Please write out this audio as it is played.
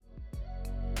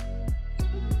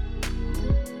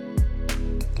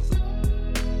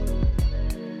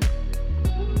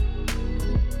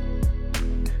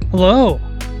Hello,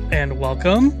 and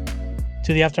welcome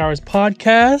to the After Hours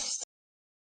podcast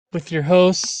with your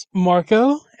hosts,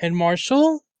 Marco and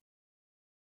Marshall.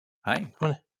 Hi.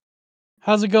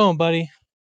 How's it going, buddy?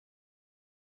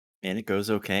 And it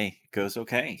goes okay. It goes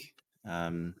okay.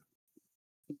 Yeah,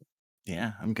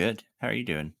 I'm good. How are you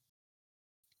doing?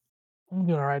 I'm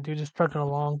doing all right, dude. Just trucking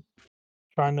along,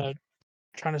 trying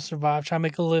to survive, trying to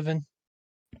make a living.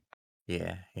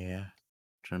 Yeah. Trying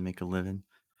to make a living.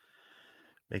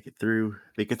 Make it through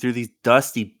these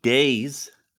dusty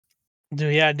days.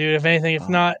 Dude, yeah, dude. If anything, if Oh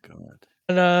not, my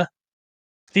god. uh,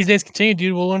 if these days continue,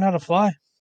 dude, we'll learn how to fly.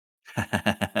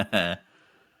 Yeah,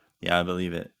 I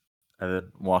believe it. I've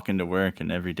been walking to work and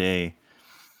every day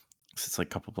 'cause it's like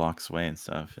a couple blocks away and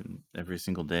stuff, and every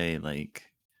single day, like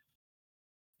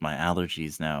my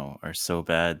allergies now are so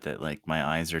bad that like my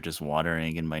eyes are just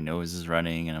watering and my nose is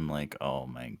running and I'm like, oh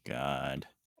my god.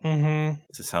 Mm-hmm.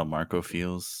 Is this how Marco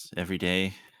feels every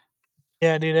day?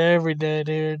 Yeah, dude. Every day,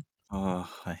 dude.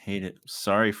 Oh, I hate it.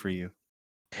 Sorry for you.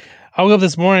 I woke up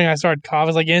this morning. I started coughing. I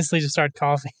was like instantly just started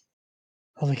coughing.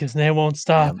 I was like, his name won't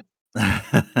stop.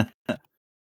 Yep.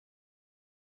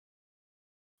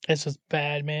 It's just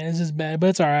bad, man. It's just bad,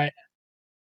 but it's all right.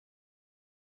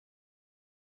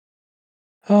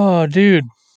 Oh, dude.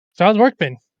 So how's work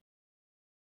been?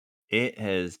 It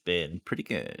has been pretty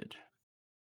good.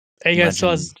 Hey, you guys still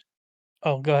has. Legend.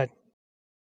 Oh, go ahead.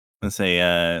 Let's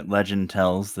say legend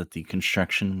tells that the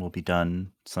construction will be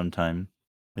done sometime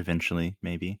eventually,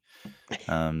 maybe.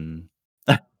 Um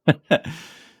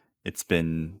it's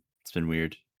been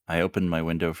weird. I opened my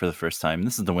window for the first time.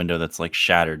 This is the window that's like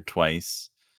shattered twice.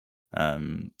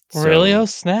 Really? Oh, So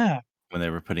snap. when they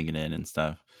were putting it in and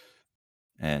stuff.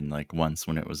 And like once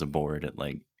when it was a board, it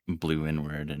like blew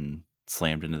inward and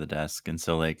slammed into the desk. And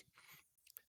so like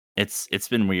it's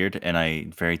been weird, and I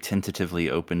very tentatively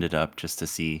opened it up just to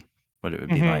see what it would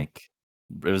be Mhm. like.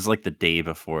 It was like the day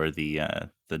before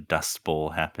the Dust Bowl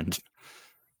happened.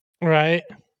 Right.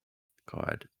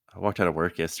 God, I walked out of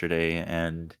work yesterday,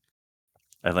 and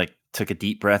I like took a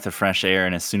deep breath of fresh air,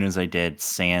 and as soon as I did,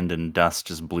 sand and dust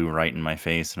just blew right in my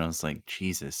face, and I was like,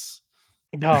 Jesus,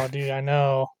 Oh, dude, I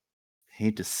know.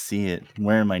 hate to see it. I'm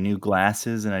wearing my new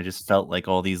glasses, and I just felt like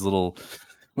all these little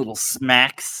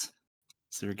smacks.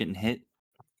 So we're getting hit.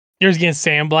 Yours getting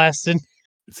sandblasted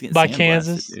It's getting by sandblasted,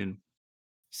 Kansas. dude.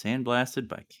 Sandblasted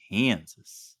by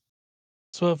Kansas.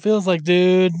 That's what it feels like,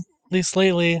 dude. At least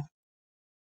lately.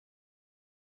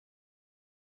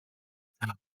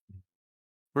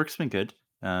 Work's been good.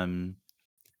 Been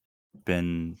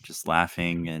just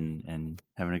laughing and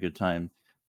having a good time.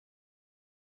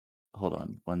 Hold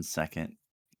on 1 second.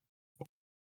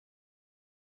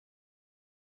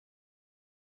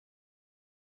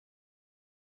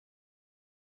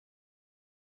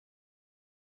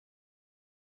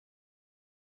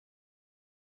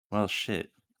 Well,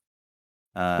 shit.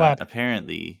 What?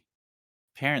 Apparently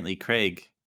Craig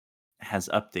has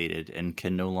updated and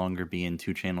can no longer be in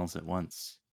two channels at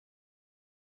once.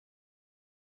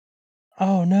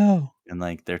 Oh no. And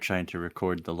like they're trying to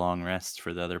record the long rest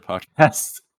for the other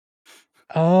podcast.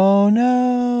 Oh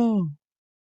no.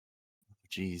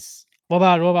 Jeez. What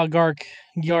about Gark?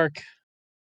 Yark.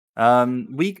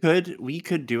 We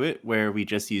could do it where we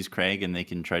just use Craig and they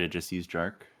can try to just use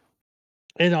Jark.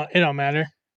 It don't matter.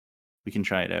 We can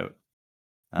try it out.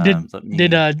 Did Let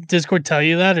did me. Discord tell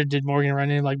you that, or did Morgan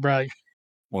run in like, bro?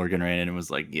 Morgan ran in and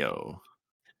was like, "Yo,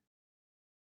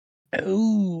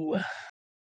 Ooh.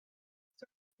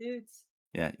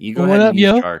 yeah, you go What ahead and up, use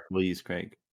yo? Jark. We'll use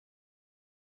Craig."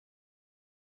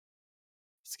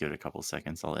 Just give it a couple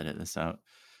seconds. I'll edit this out.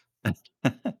 Let's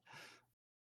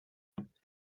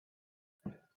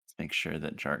make sure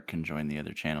that Jark can join the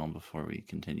other channel before we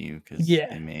continue, because Yeah.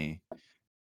 they may.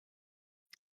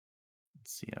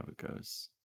 Let's see how it goes.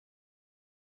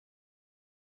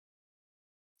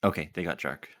 Okay, they got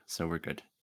Jark, so we're good.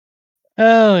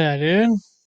 Hell yeah, dude.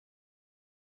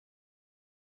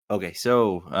 Okay,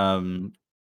 so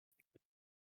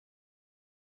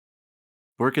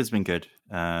work has been good.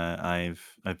 I've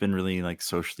been really like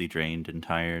socially drained and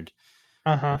tired.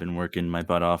 Uh I've huh. been working my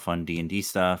butt off on D&D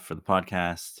stuff for the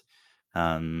podcast.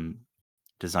 Um,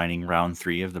 Designing round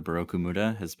 3 of the Baroku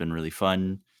Muda has been really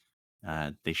fun.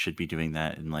 They should be doing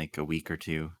that in like a week or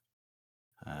two.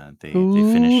 They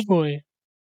Ooh finished boy.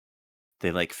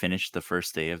 they like finished the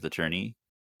first day of the tourney.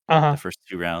 Uh The huh. first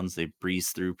 2 rounds they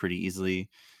breezed through pretty easily.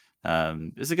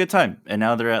 It's a good time, and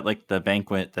now they're at like the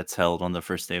banquet that's held on the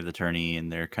first day of the tourney,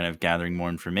 and they're kind of gathering more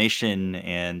information.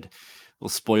 And well,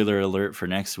 spoiler alert for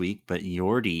next week, but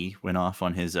Yordi went off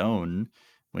on his own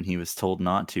when he was told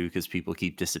not to because people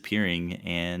keep disappearing,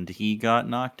 and he got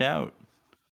knocked out.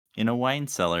 in a wine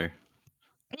cellar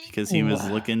because he was Ooh,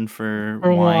 looking for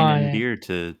for wine and wine. beer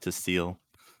to steal.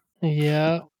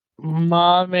 Yeah,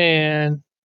 my man.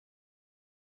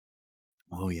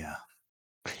 Oh yeah,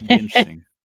 be interesting.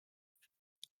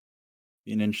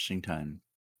 Be an interesting time.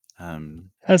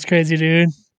 Um, That's crazy, dude.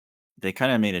 they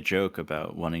kind of made a joke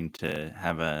about wanting to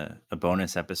have a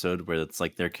bonus episode where it's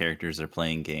like their characters are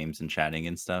playing games and chatting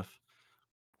and stuff.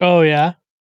 Oh yeah,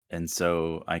 And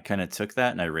so I kind of took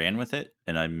that and I ran with it,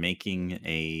 and I'm making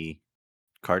a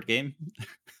card game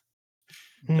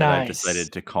that I've nice.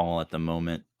 decided to call at the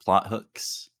moment Plot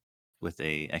Hooks with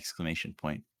a exclamation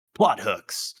point. Plot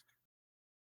Hooks.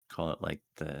 Call it like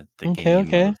the Okay, game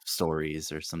okay. of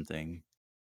stories or something.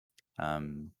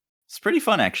 Um, it's pretty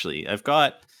fun actually. I've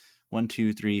got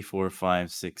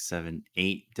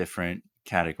 8 different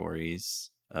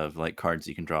categories of like cards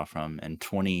you can draw from, and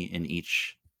 20 in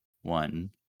each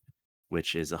one,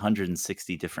 which is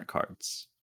 160 different cards.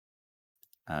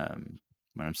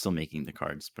 When I'm still making the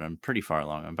cards, but I'm pretty far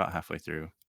along. I'm about halfway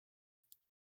through.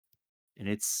 And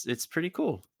it's pretty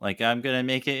cool. Like I'm gonna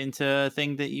make it into a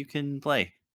thing that you can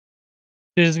play.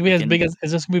 Dude, it's gonna be I as big can as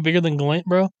is this gonna be bigger than Glint,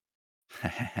 bro?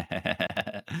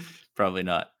 probably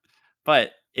not.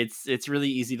 But it's really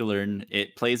easy to learn.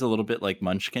 It plays a little bit like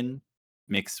Munchkin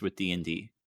mixed with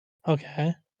D&D.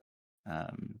 Okay.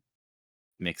 Um,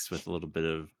 mixed with a little bit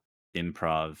of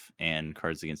improv and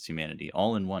Cards Against Humanity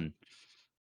all in one.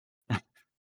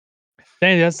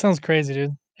 Dang, that sounds crazy,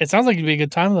 dude. It sounds like it'd be a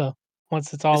good time though,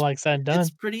 once it's all It's like said and it's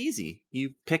done. pretty easy.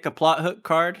 You pick a plot hook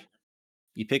card,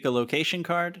 you pick a location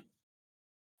card,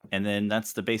 and then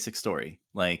that's the basic story.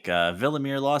 Like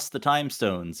Villamir lost the time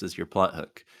stones is your plot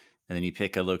hook. And then you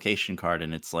pick a location card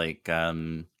and it's like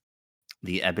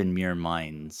the Ebonmere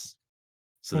Mines.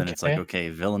 So then it's like, Okay.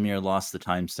 okay, Villamir lost the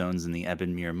time stones in the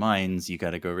Ebonmere Mines. You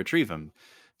got to go retrieve them.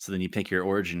 So then you pick your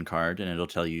origin card, and it'll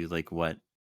tell you like what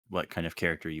kind of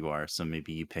character you are. So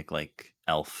maybe you pick like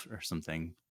elf or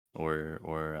something, or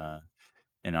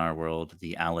in our world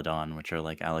the Aladon, which are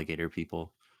like alligator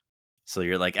people. So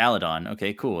you're like Aladon,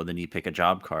 okay, cool. Then you pick a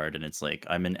job card, and it's like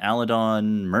I'm an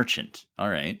Aladon merchant. All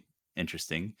right,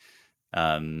 interesting.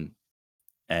 Um,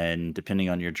 and depending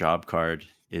on your job card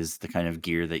is the kind of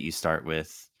gear that you start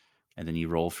with, and then you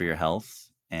roll for your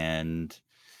health. And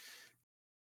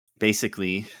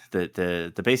basically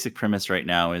the basic premise right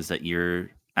now is that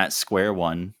you're at square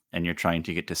one and you're trying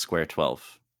to get to square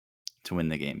 12 to win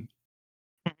the game.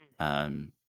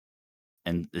 um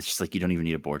and it's just like you don't even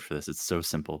need a board for this. It's so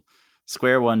simple.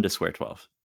 Square one to square 12.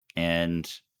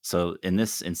 And so in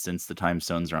this instance the time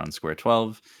stones are on square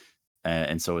 12,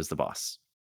 and so is the boss.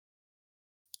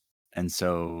 And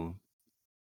so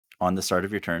on the start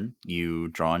of your turn, you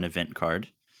draw an event card,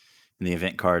 and the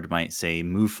event card might say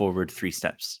move forward 3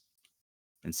 steps.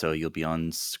 And so you'll be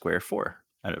on square 4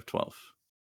 out of 12.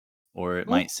 Or it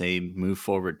Oh, might say move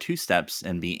forward 2 steps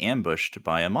and be ambushed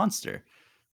by a monster.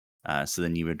 So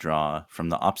then you would draw from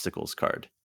the obstacles card,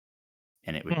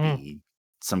 and it would mhm. be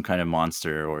some kind of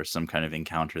monster or some kind of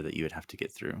encounter that you would have to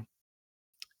get through.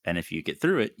 And if you get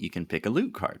through it, you can pick a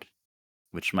loot card,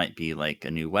 which might be like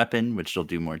a new weapon, which will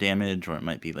do more damage, or it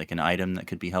might be like an item that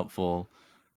could be helpful.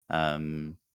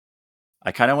 Um,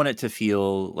 I kind of want it to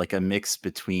feel like a mix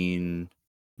between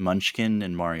Munchkin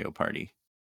and Mario Party.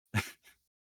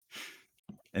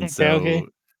 And Okay, okay. so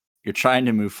you're trying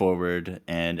to move forward,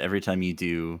 and every time you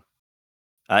do,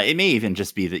 it may even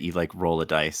just be that you like roll a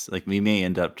dice. Like we may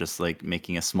end up just like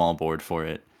making a small board for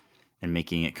it and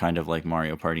making it kind of like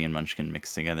Mario Party and Munchkin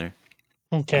mixed together.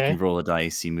 Like you Okay. roll a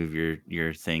dice, you move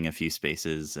your thing a few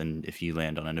spaces, and if you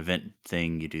land on an event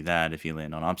thing, you do that. If you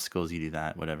land on obstacles, you do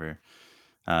that. Whatever.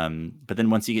 But then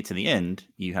once you get to the end,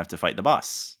 you have to fight the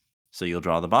boss. So you'll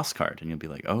draw the boss card, and you'll be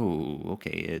like, "Oh,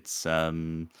 okay, it's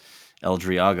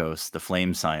Eldriagos, the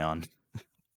Flame Scion."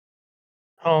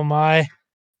 Oh my.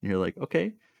 And you're like,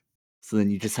 "Okay." So then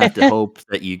you just have to hope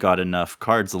that you got enough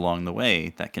cards along the way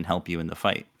that can help you in the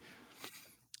fight.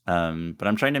 But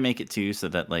I'm trying to make it too so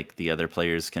that like the other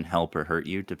players can help or hurt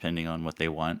you depending on what they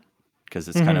want, because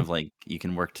it's kind Mhm. of like you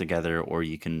can work together or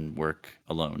you can work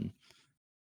alone.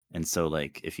 And so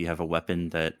like if you have a weapon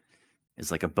that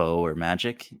is like a bow or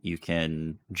magic, you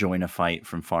can join a fight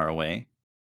from far away.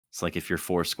 It's like if you're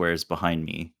 4 squares behind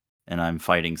me and I'm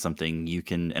fighting something, you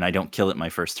can, and I don't kill it my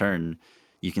first turn,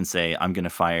 you can say, I'm going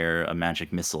to fire a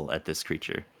magic missile at this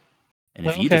creature. And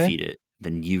if you Okay. defeat it,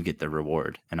 then you get the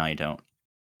reward and I don't.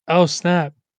 Oh,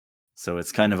 snap. So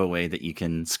it's kind of a way that you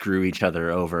can screw each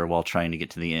other over while trying to get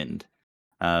to the end.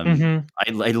 Mhm.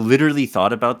 I literally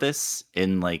thought about this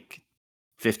in like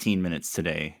 15 minutes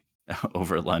today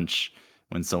over lunch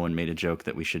when someone made a joke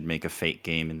that we should make a fake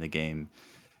game in the game.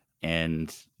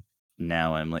 And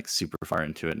now I'm like super far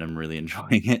into it and I'm really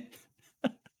enjoying it.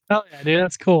 Oh yeah, dude,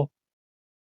 that's cool.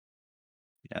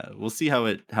 Yeah, we'll see how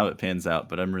it pans out,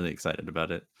 but I'm really excited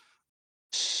about it.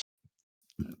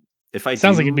 If I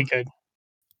Sounds like it'd be do, good.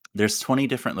 there's 20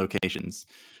 different locations.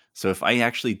 So if I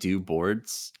actually do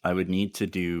boards, I would need to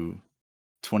do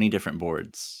 20 different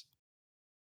boards,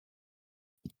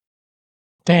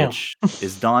 Damn. which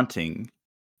is daunting,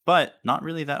 but not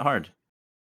really that hard.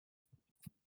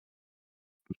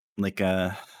 Like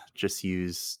just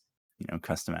use,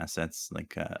 custom assets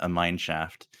like a mine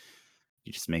shaft.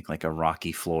 You just make like a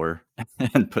rocky floor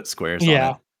and put squares on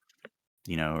Yeah.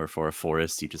 it. Or for a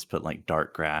forest, you just put like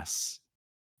dark grass,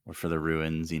 or for the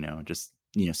ruins, just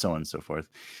so on and so forth.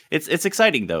 It's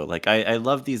exciting though. Like I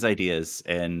love these ideas,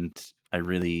 and I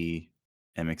really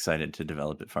am excited to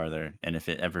develop it farther. And if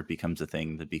it ever becomes a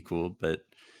thing, that'd be cool. But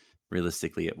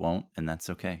realistically, it won't, and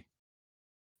that's okay.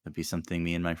 It'd be something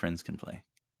me and my friends can play.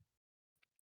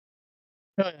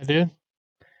 Oh yeah, dude.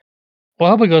 Well,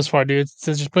 I hope it goes far, dude.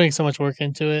 Since you're putting so much work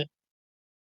into it,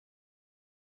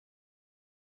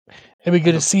 it'd be I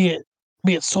good to hope see it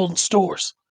be it sold in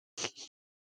stores.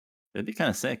 it'd be kind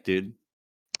of sick, dude.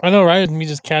 I know, right? Me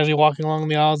just casually walking along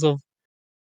the aisles of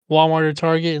Walmart or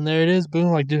Target, and there it is.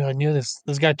 Boom! Like, dude, I knew this.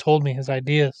 This guy told me his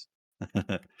ideas.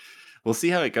 We'll see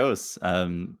how it goes.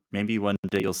 Maybe one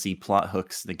day you'll see Plot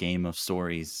Hooks, the game of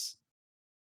stories,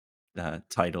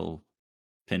 title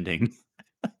pending.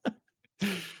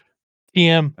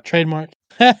 TM trademark.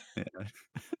 Dude, Yeah.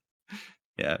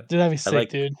 Yeah. that'd be I sick, like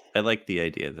dude. I like the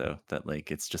idea though that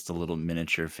like it's just a little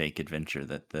miniature fake adventure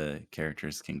that the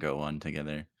characters can go on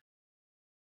together.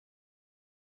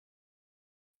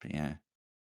 But yeah,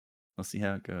 we'll see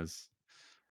how it goes.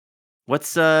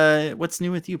 What's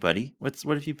new with you, buddy? What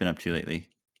have you been up to lately?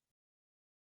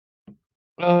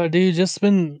 Dude, just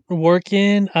been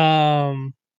working. I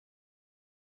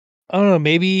don't know.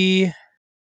 Maybe.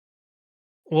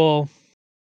 Well,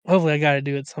 hopefully, I gotta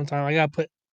do it sometime. I gotta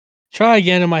try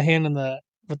again in my hand in the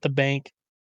with the bank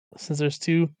since there's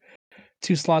two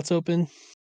slots open.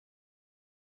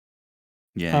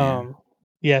 Yeah, yeah. Um,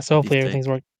 yeah. So That'd be hopefully everything's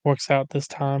sick. works out this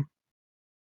time.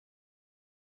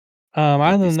 That'd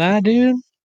Other be than so that, cool. dude,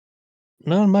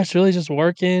 not much. Really, just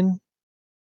working.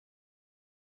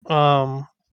 Um,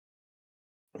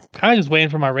 kind of just waiting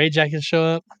for my raid jacket to show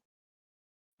up.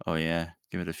 Oh yeah.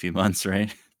 Give it a few months,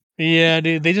 right? Yeah,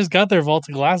 dude, they just got their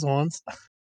vaulted glass ones.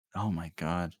 Oh my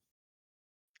god.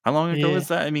 How long ago Yeah, was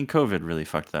that? I mean, COVID really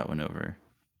fucked that one over.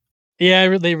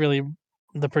 yeah, they really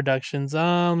the productions.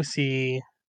 Let me see.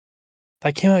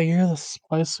 That came out Year of the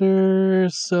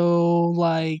Splicer, so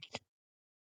like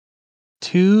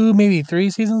 2, maybe 3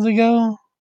 seasons ago.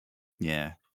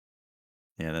 Yeah.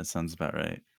 Yeah, that sounds about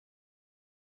right.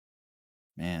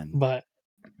 Man. But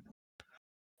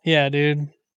yeah, dude,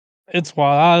 it's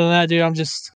wild. Other than that, dude, I'm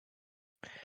just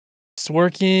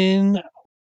working,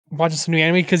 watching some new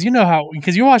anime because you know how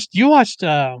because you watched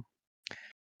Rising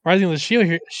of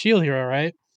the Shield Hero,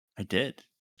 right? I did.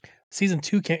 Season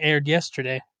 2 aired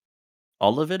yesterday.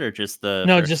 All of it or just the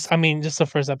No, first? just the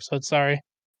first episode. Sorry.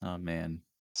 Oh man.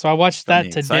 So I watched Got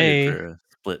me that excited today. for a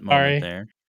split moment Sorry. there.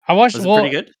 I watched. Was it pretty Well,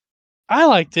 good? I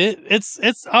liked it. It's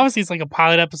obviously it's like a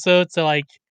pilot episode, so like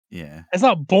Yeah. it's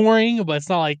not boring, but it's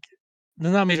not like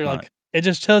there's not major Not like it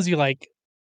just tells you like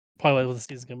probably what the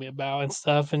season's gonna be about and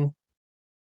stuff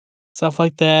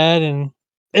like that, and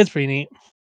it's pretty neat.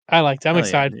 I liked it. I'm hell yeah,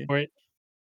 excited dude. for it.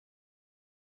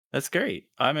 That's great.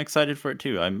 I'm excited for it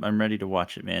too. I'm ready to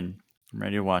watch it, man. I'm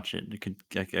ready to watch it.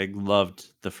 I loved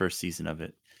the first season of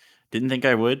it. Didn't think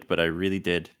I would, but I really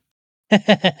did.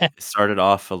 It started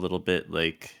off a little bit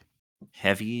like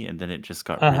heavy and then it just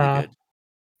got really Uh-huh. good.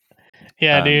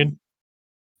 Yeah, dude. Um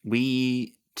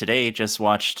we today just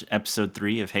watched episode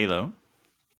 3 of Halo,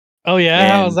 Oh yeah,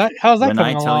 and how's that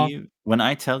coming along? when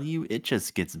I tell you it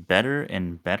just gets better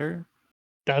and better,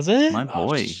 Does it? my Oh,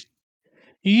 boy. My boy.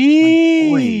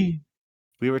 yee.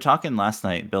 We were talking last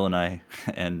night, Bill and I,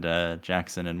 and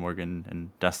Jackson and Morgan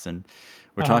and Dustin.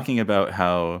 We're Uh-huh. talking about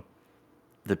how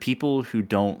the people who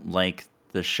don't like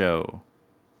the show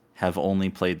have only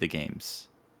played the games.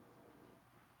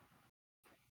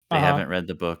 They Uh-huh. haven't read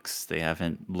the books. They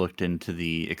haven't looked into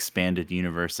the expanded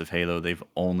universe of Halo. They've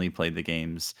only played the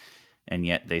games. And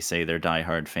yet they say they're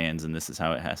diehard fans and this is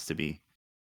how it has to be.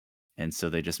 And so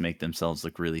they just make themselves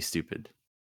look really stupid.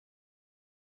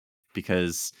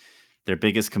 Because their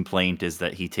biggest complaint is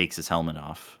that he takes his helmet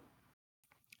off.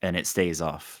 And it stays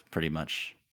off pretty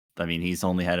much. I mean, he's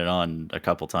only had it on a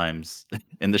couple times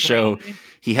in the show. Really?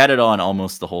 He had it on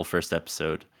almost the whole first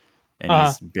episode, and Uh-huh.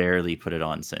 he's barely put it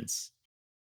on since.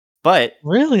 But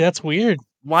Really? That's weird.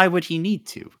 why would he need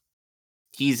to?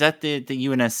 he's at the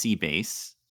UNSC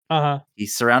base. Uh-huh.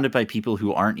 He's surrounded by people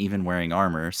who aren't even wearing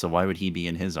armor, so why would he be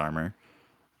in his armor?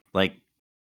 Like,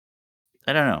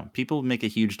 I don't know. People make a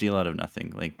huge deal out of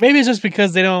nothing. Like, Maybe it's just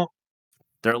because they don't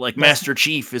they're like, that's Master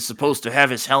Chief is supposed to have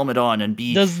his helmet on and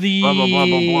be does blah blah blah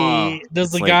blah blah. the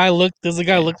It's like, guy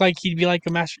yeah. look like he'd be like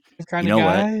a Master Chief You kinda know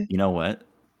what? guy? You know what?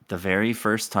 The very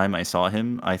first time I saw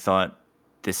him, I thought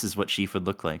this is what Chief would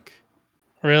look like.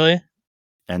 Really?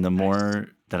 And the Nice. more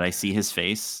that I see his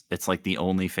face, it's like the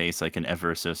only face I can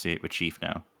ever associate with Chief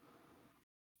now.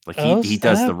 Like Oh, he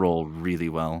does the snap. role really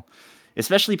well.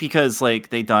 Especially because like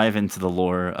they dive into the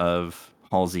lore of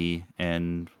Halsey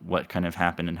and what kind of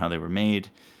happened and how they were made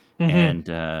Mhm.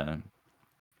 and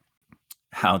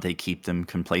how they keep them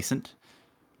complacent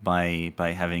by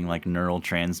having like neural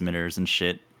transmitters and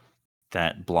shit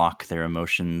that block their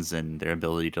emotions and their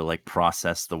ability to like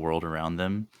process the world around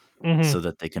them Mhm. so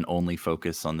that they can only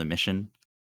focus on the mission.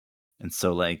 And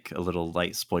so like a little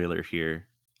light spoiler here,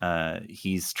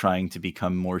 he's trying to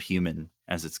become more human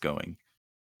as it's going.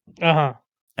 Uh-huh.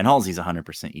 And Halsey's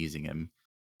 100% using him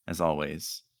as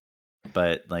always.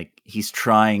 But like he's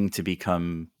trying to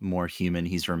become more human.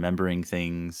 He's remembering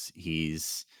things.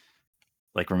 He's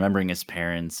like remembering his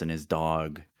parents and his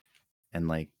dog and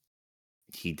like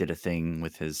he did a thing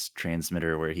with his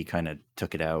transmitter where he kind of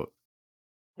took it out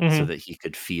so Mhm. that he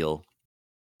could feel.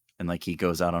 And like he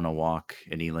goes out on a walk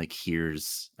and he like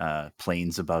hears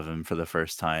planes above him for the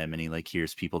first time and he like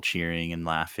hears people cheering and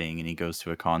laughing and he goes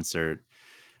to a concert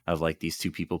of like these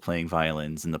two people playing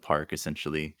violins in the park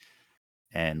essentially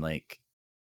and like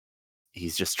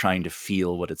he's just trying to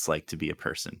feel what it's like to be a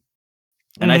person.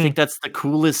 And I Mhm. think that's the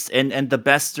coolest and the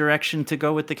best direction to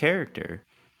go with the character.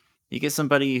 You get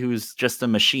somebody who's just a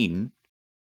machine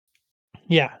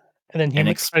Yeah. And then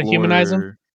and try to humanize him?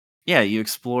 explore yeah, you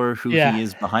explore who Yeah. he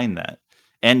is behind that.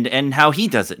 And how he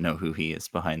doesn't know who he is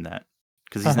behind that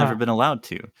because he's never Uh-huh. been allowed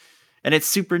to. And it's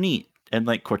super neat. And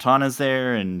like Cortana's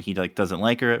there and he like doesn't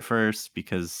like her at first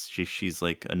because she's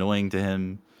like annoying to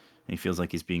him and he feels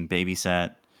like he's being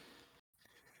babysat.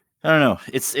 I don't know.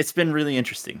 It's been really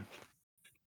interesting.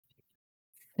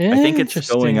 I think it's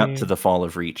going up to Interesting. the Fall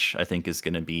of Reach, I think is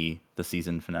gonna be the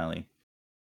season finale.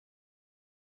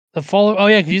 The follow Oh,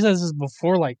 yeah, 'cause you said this is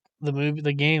before, like,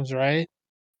 the games, right?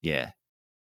 Yeah,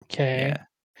 Okay. yeah.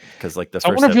 Because like the So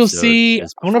first episode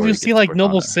is I wonder if before you'll he see, gets like,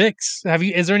 Noble Cortana. 6. Have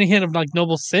you Is there any hint of, like,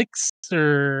 Noble 6,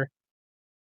 or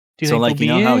do you So think he'll like you be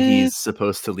know how in it? he's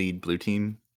supposed to lead Blue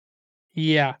Team?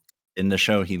 Yeah. In the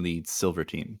show he leads Silver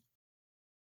Team.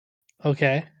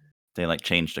 Okay. They like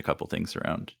changed a couple things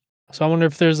around. So I wonder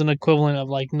if there's an equivalent of,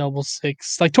 like, Noble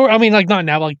 6, like, I mean, like, not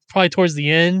now, but, like, probably towards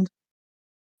the end,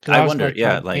 because I obviously, wonder, like, the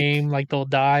yeah, whole like game, like, they'll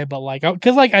die, but, like,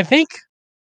 because like, I think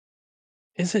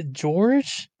is it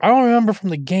George? I don't remember from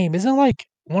the game. Isn't, like,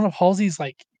 one of Halsey's,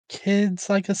 like, kids,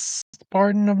 like, a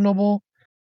Spartan of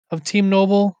Team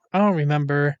Noble? I don't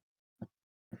remember.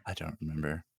 I don't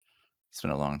remember. It's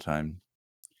been a long time.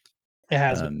 It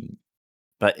has been. Um,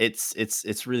 but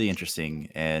it's really interesting,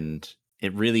 and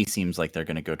it really seems like they're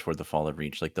gonna go toward the Fall of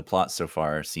Reach. Like the plot so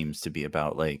far seems to be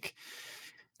about like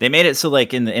they made it so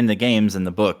like in the games and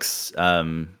the books,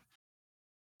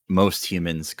 most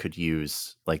humans could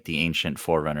use like the ancient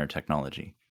Forerunner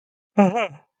technology. Uh-huh.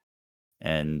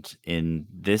 And in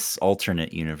this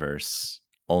alternate universe,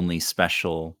 only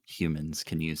special humans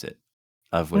can use it,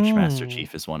 of which Master Hmm.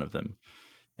 Chief is one of them.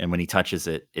 And when he touches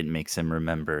it, it makes him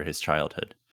remember his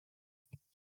childhood.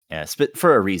 Yes, but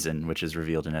for a reason, which is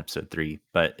revealed in episode 3.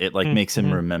 But it like makes him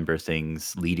Mhm. remember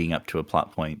things leading up to a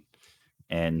plot point,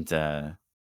 and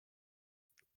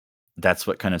that's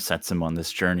what kind of sets him on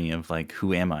this journey of like,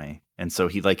 who am I? And so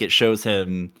he like it shows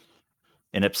him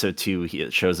in episode 2.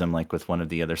 It shows him like with one of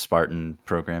the other Spartan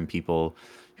program people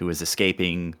who was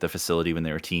escaping the facility when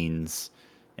they were teens,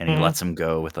 and he Mhm. lets him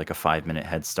go with like a 5-minute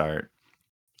head start.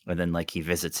 And then like he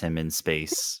visits him in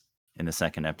space in the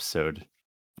second episode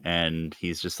and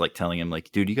he's just like telling him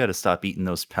like, dude, you got to stop eating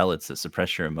those pellets that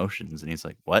suppress your emotions. And he's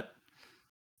like, what?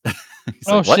 He's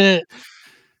Oh, like, what? shit.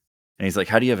 And he's like,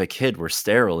 how do you have a kid? We're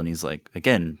sterile. And he's like,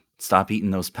 again, stop eating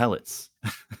those pellets.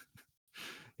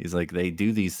 He's like, they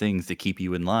do these things to keep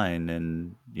you in line,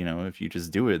 and you know, if you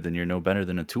just do it, then you're no better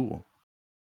than a tool.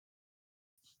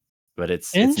 But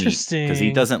it's neat because he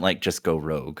Interesting. doesn't like just go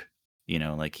rogue. You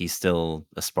know, like he's still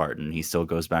a Spartan. He still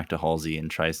goes back to Halsey and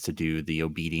tries to do the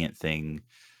obedient thing,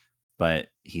 but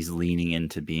he's leaning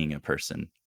into being a person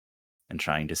and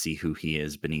trying to see who he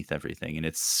is beneath everything, and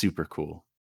it's super cool.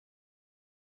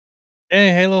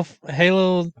 Hey,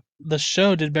 Halo the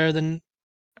show did better than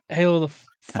Halo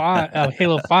 5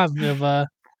 of,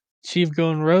 Chief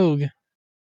going rogue.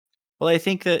 Well, I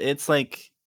think that it's like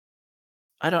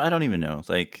I don't even know.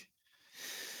 Like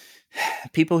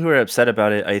people who are upset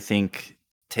about it, I think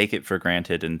take it for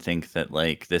granted and think that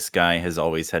like this guy has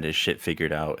always had his shit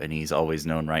figured out and he's always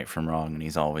known right from wrong and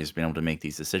he's always been able to make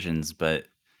these decisions, but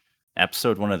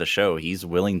episode 1 of the show, he's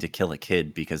willing to kill a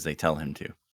kid because they tell him to.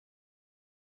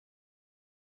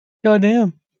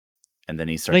 Goddamn. And then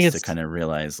he I think starts to it's kind of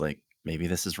realize like maybe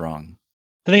this is wrong.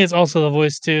 I think it's also the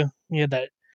voice too. He had that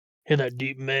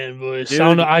deep man voice. I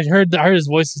don't know. Dude, I heard his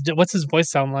voice. What's his voice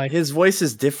sound like? his voice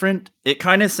is different. It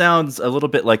kind of sounds a little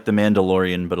bit like the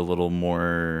Mandalorian but a little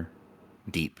more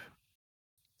deep.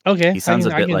 Okay, He sounds a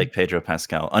bit like Pedro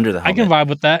Pascal under the I can helmet. vibe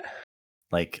with that.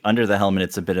 Like under the helmet,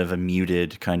 it's a bit of a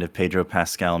muted kind of Pedro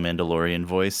Pascal Mandalorian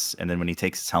voice, and then when he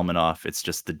takes his helmet off, it's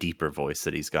just the deeper voice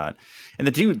that he's got. And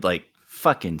the dude like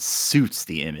fucking suits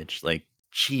the image. Like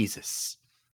Jesus,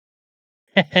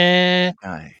 Has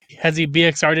guy. he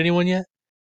BXR'd anyone yet?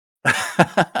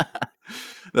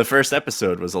 The first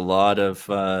episode was a A lot of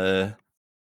lot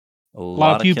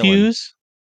of pew killing, pews.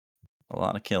 a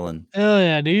lot of killing. Hell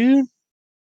yeah, dude.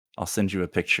 I'll send you a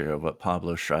picture of what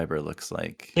Pablo Schreiber looks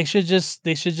like. They should just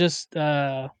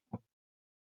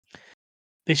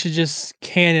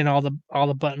canon all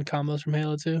the button combos from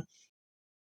Halo 2.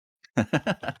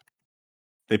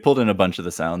 They pulled in a bunch of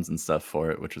the sounds and stuff for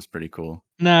it, which was pretty cool.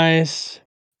 Nice.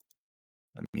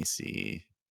 Let me see.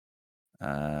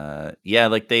 Yeah,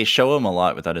 like they show him a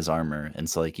lot without his armor, and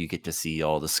so like you get to see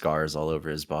all the scars all over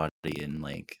his body and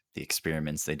like the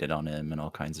experiments they did on him and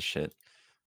all kinds of shit.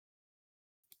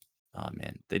 Oh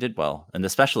man, they did well, and the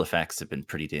special effects have been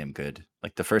pretty damn good.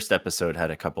 Like the first episode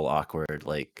had a couple awkward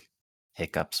like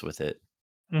hiccups with it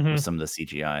with Mhm. some of the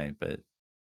CGI, but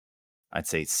I'd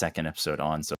say second episode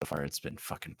on so far it's been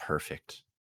fucking perfect.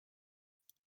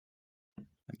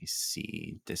 Let me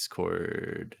see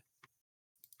Discord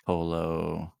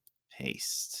Polo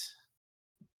paste.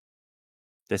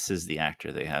 This is the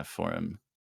actor they have for him.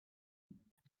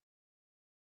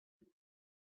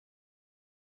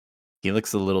 He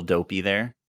looks a little dopey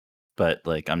there, but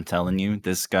like I'm telling you,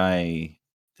 this guy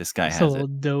It's a has little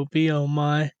it. dopey, oh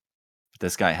my.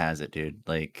 This guy has it, dude.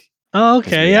 Like Oh, his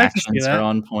okay, yeah, I can see reactions are that.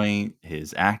 on point,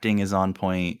 his acting is on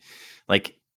point.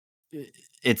 Like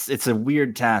it's a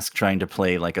weird task trying to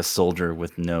play like a soldier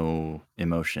with no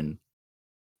emotion,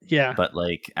 Yeah. but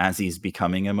like as he's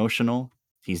becoming emotional,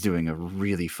 he's doing a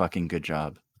really fucking good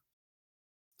job.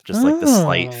 Just like the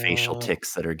slight facial Oh.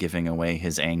 tics that are giving away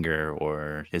his anger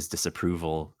or his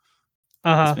disapproval. It's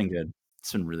Uh-huh. been good.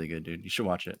 It's been really good, dude. You should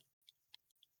watch it.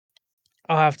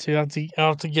 I'll have to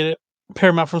get it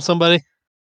Paramount from somebody.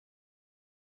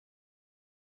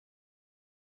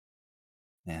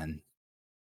 Man.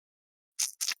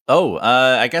 Oh,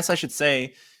 I guess I should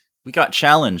say we got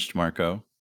challenged, Marco.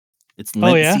 It's Oh,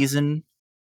 Lent yeah? season.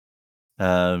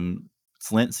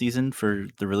 It's Lent season for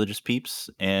the religious peeps,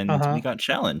 and we Uh-huh. got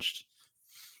challenged.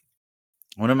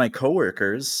 One of my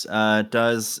coworkers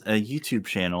does a YouTube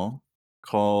channel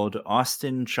called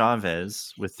Austin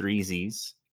Chavez with three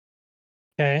Z's.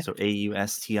 Okay. So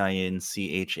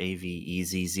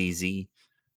AUSTINCHAVEZZZ.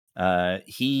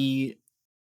 He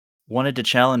wanted to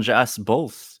challenge us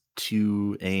both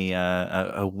to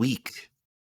a week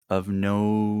of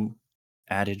no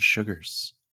added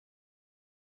sugars.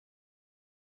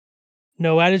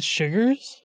 No added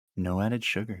sugars? No added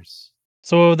sugars.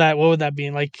 So what would that be?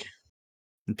 Like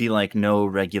It'd be like no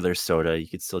regular soda. You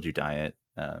could still do diet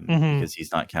mhm. because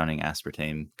he's not counting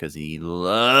aspartame because he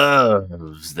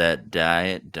loves that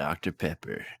diet Dr.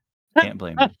 Pepper. Can't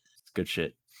blame him. It's good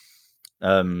shit.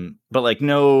 But like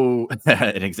no,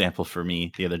 an example for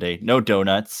me the other day: no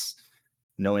donuts,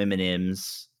 no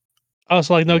M&Ms. Oh,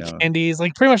 so, like, You no know, candies,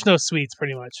 like, pretty much no sweets,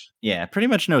 pretty much. yeah, pretty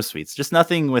much no sweets. Just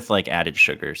nothing with like added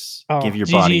sugars. Oh, Give your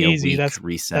GG body a easy. week That's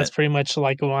reset. pretty much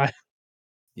like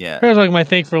Yeah. pretty much like my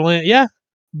thing for Lent. Yeah.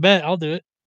 Bet, I'll do it.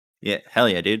 Yeah, hell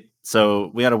yeah, dude.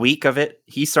 So we got a week of it.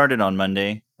 He started on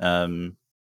Monday.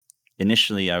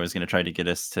 Initially I was gonna try to get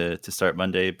us to start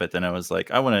Monday, but then I was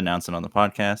like, I want to announce it on the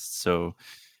podcast. So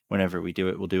whenever we do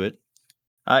it, we'll do it.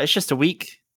 It's just a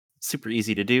week, super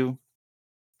easy to do.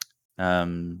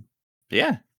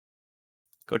 Yeah,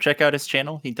 go check out his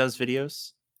channel. He does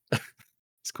videos. He's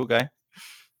a cool guy.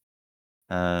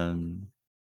 Um,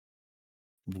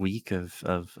 week of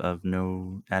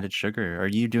no added sugar. Are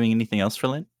you doing anything else for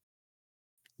Lent?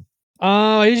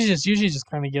 I usually just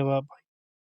kinda give up.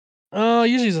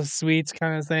 Usually just sweets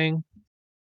kinda thing.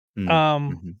 Mm,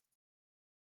 Um, mhm.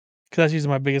 'Cause that's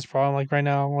usually my biggest problem, like, right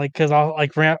now, like, 'cause I'll,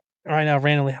 like, right now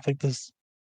randomly have, like, this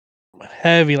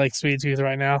heavy, like, sweet tooth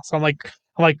right now, so I'm,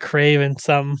 like, craving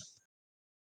some,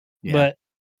 Yeah. but,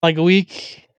 like, a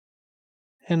week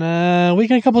and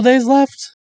a couple days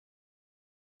left.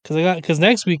 because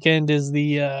next weekend is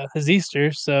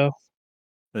Easter, so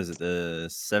What is it, the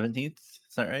 17th?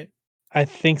 Is that right? I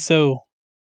think so.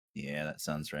 Yeah, that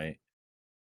sounds right.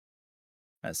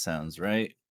 That sounds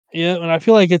right. Yeah, and I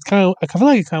feel like I feel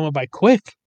like it kind of went by quick.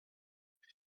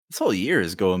 This whole year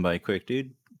is going by quick,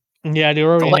 dude. Yeah, dude,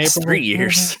 we're The already in last April. 3 Mhm.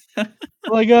 years.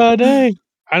 Like, oh dang!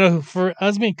 I know for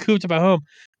us being cooped at my home,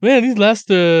 man, these last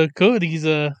these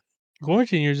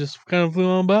quarantine years just kind of flew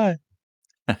on by.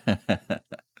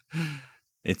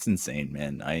 It's insane,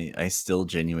 man. I still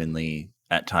genuinely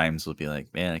at times will be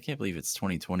like, "Man, I can't believe it's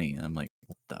 2020." And I'm like,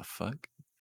 "What the fuck?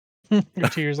 You're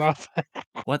 2 years off.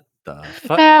 What the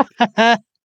fuck?"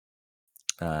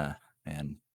 Uh,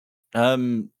 man.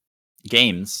 Um,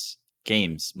 games,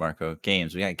 Marco,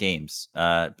 games. We got games.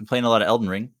 Been playing a lot of Elden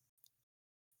Ring.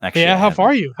 Actually, Yeah, I how far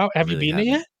are haven't. you? How I have you really beaten it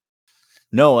haven't. yet?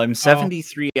 No, I'm Oh,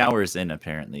 73 hours in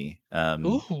apparently.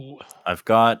 ooh, I've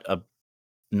got a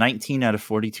 19 out of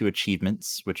 42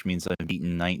 achievements, which means I've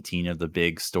beaten 19 of the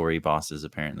big story bosses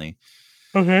apparently.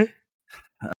 okay.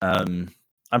 Um,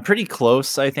 I'm pretty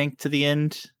close, I think, to the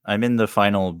end. I'm in the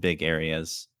final big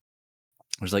areas.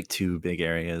 There's like 2 big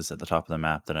areas at the top of the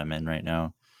map that I'm in right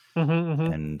now,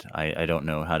 Mhm. and I don't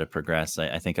know how to progress.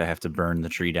 I think I have to burn the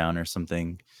tree down or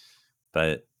something,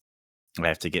 but I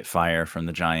have to get fire from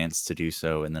the giants to do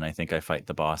so, and then I think I fight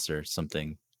the boss or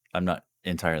something. I'm not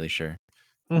entirely sure.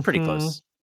 I'm pretty Mhm. close.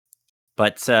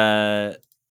 But,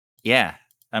 yeah,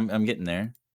 I'm getting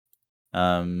there.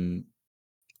 Um,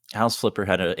 House Flipper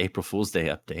had a April Fool's Day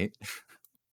update.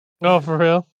 Oh, for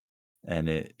real? And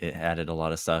it added a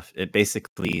lot of stuff. It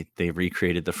basically they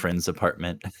recreated the Friends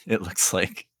apartment, it looks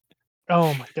like.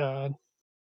 Oh my god.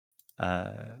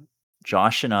 Uh,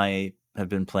 Josh and I have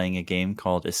been playing a game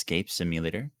called Escape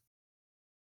Simulator,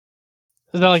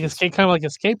 Is that which like is escape kind of like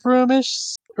escape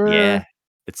room-ish? Or yeah,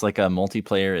 it's like a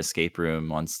multiplayer escape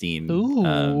room on Steam.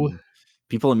 ooh.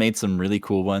 People have made some really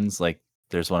cool ones, like,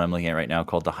 there's one I'm looking at right now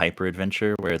called the Hyper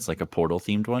Adventure, where it's like a portal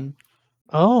themed one.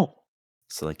 Oh.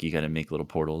 So, like, you gotta make little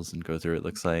portals and go through, it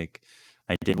looks like.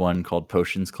 I did one called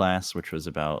Potions Class, which was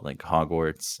about, like,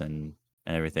 Hogwarts and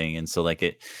everything, and so, like,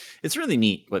 it's really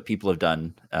neat what people have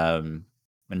done, and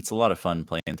it's a lot of fun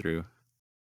playing through.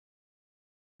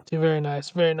 Dude, very nice,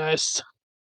 very nice.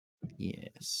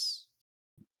 Yes.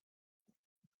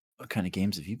 What kinda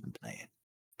games have you been playing?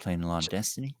 Playing a lot of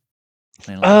Destiny?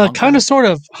 Playing a lot of Kinda Honkai? sort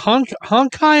of.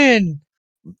 Honkai and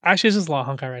actually, it's just a lot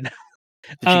of Honkai right now.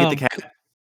 Did you get the C cat?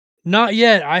 not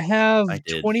yet. I have I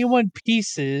did. 21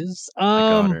 pieces. I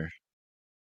got her.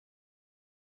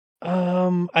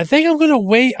 I think I'm gonna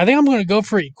wait. I think I'm gonna go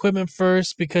for equipment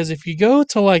first because if you go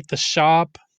to like the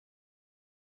shop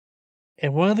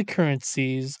and one of the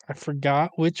currencies, I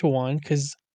forgot which one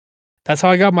because that's how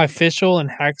I got my official and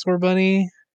Haxor Bunny.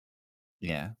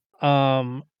 Yeah.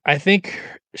 I think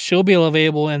she'll be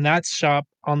available in that shop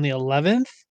on the 11th,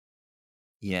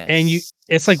 and Yes.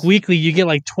 it's like weekly. You get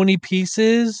like 20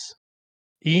 pieces.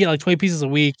 You get like 20 pieces a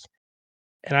week,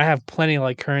 and I have plenty of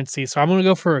like currency, so I'm gonna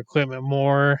go for equipment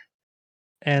more.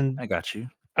 And I got you.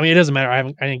 I mean, it doesn't matter. I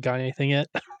didn't got anything yet.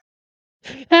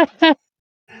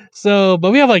 So,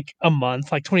 but we have like a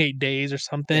month, like 28 days or Yeah,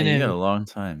 something, you got a and long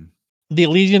time. the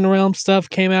Elysian Realm stuff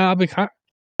came out. I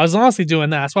was honestly doing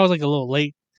that. That's why I was like a little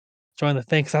late joining the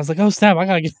thing because I was like, oh snap, I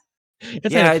gotta get.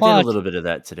 It's eight Yeah, I did a o'clock. little bit of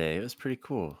that today. It was pretty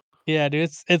cool. Yeah, dude,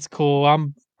 it's cool.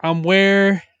 I'm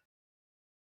where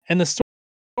in the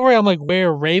story. I'm like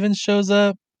where Raven shows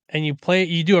up, and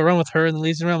you do a run with her in the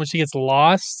Elysian Realm, and she gets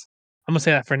lost. I'm gonna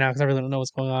say that for now because I really don't know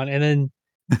what's going on. And then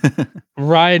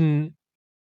Ryan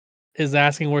is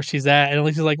asking where she's at, and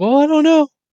Alicia's like, well, I don't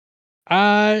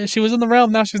know. She was in the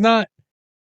realm, now she's not.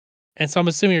 And so I'm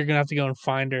assuming you're gonna have to go and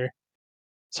find her.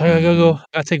 So I gotta Mhm.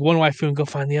 gotta take one waifu and go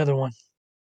find the other one.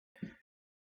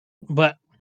 But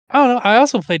I don't know. I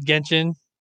also played Genshin.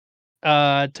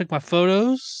 Took my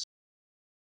photos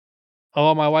of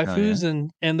all my Hell yeah. waifus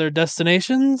and their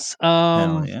destinations.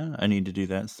 Hell yeah. I need to do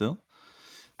that still.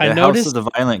 I The House of noticed. the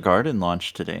Violent Garden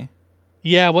launched today.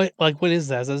 Yeah, what is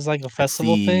that? Is this like a That's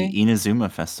festival the thing?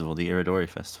 Inazuma Festival, the Iridori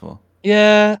Festival.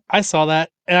 Yeah, I saw that,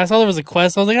 and I saw there was a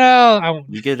quest. I was like, oh, I won't.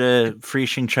 You get a free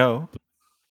Xingqiu.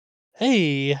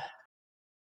 Hey,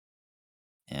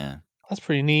 Yeah, that's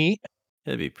pretty neat.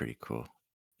 it'd be pretty cool.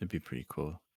 It'd be pretty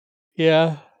cool.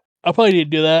 Yeah, I probably need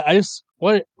to do that. I just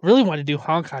really wanted to do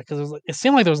Honkai because it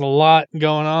seemed like there was a lot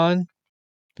going on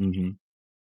Mhm.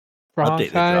 for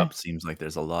Update that Honkai. dropped seems like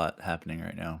there's a lot happening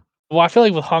right now. Well, I feel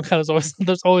like with Honkai,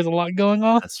 there's always a lot going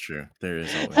on That's true. There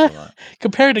is always a lot.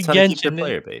 compared to That's how to keep their Genshin.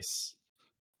 player base.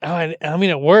 I mean,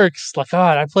 it works. Like,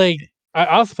 God, I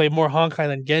also play more Honkai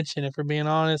than Genshin, if we're being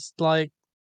honest. Like,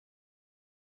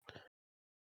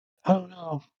 I don't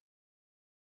know.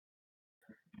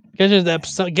 Genshin,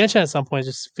 And Genshin at some point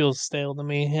just feels stale to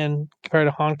me, and compared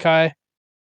to Honkai.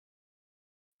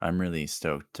 I'm really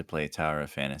stoked to play Tower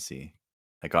of Fantasy.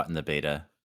 I got in the beta.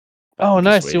 Oh, I'm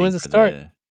just nice. Dude, waiting when's it for start?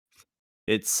 the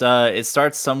it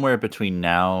starts somewhere between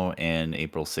now and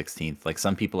April 16th. Like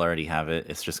some people already have it.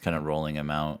 It's just kind of rolling them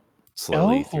out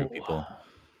slowly through Oh, people.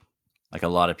 Like a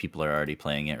lot of people are already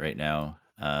playing it right now.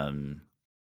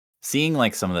 Seeing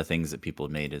like some of the things that people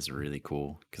made is really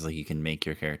cool because like you can make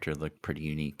your character look pretty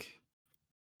unique.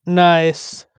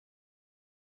 nice.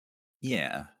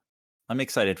 Yeah, I'm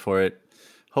excited for it.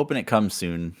 Hoping it comes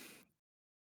soon.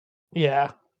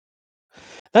 Yeah,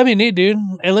 that'd be neat, dude.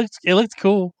 It looked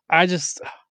cool. I just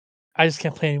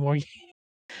can't play anymore. Oh,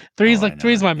 I Three's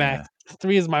know. my max. Yeah,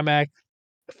 3 is my max.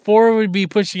 4 would be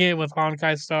pushing it with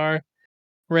Honkai Star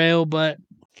Rail, but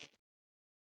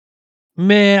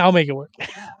man, I'll make it work.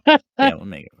 yeah, we'll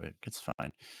make it work. It's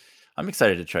fine. I'm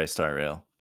excited to try Star Rail.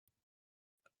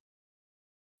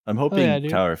 I'm Oh yeah, hoping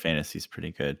dude. Tower of Fantasy is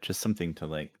pretty good. Just something to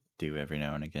like do every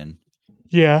now and again.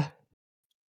 Yeah.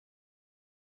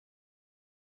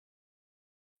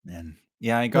 And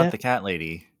yeah, I got Yeah. the cat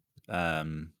lady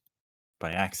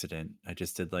by accident. I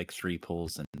just did like 3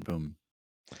 pulls and boom.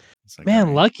 It's like, all Man,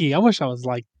 right. lucky. I wish I was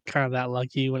like kind of that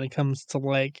lucky when it comes to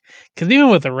like, because even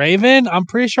with the Raven, I'm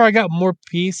pretty sure I got more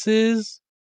pieces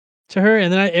to her,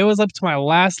 and then it was up to my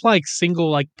last like single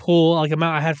like pull like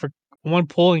amount I had for one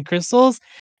pull in crystals,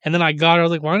 and then I got her. I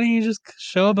was like, why don't you just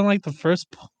show up in like the first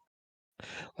pull?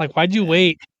 Like, why'd you Yeah.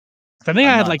 wait? 'Cause I think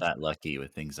I I'm had not like, that lucky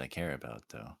with things I care about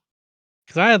though.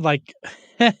 because I had like,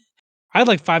 I had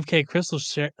like 5K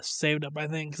crystals saved up. I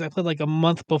think because I played like a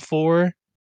month before,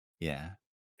 Yeah.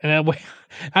 and I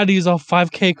had to use all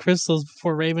 5K crystals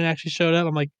before Raven actually showed up.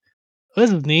 I'm like, oh,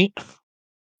 this is neat.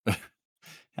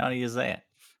 How do you use that?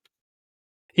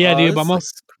 Yeah, Oh, dude. But this I'm also,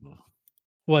 looks cool.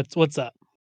 what's up?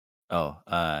 Oh,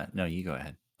 no, you go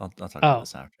ahead. I'll talk about Oh,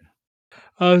 this after.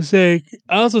 I was saying,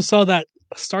 I also saw that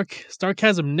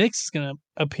Sarcasm Nyx is gonna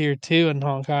appear too in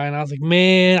Honkai, and I was like,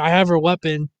 man, I have her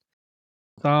weapon.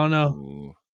 So I don't know.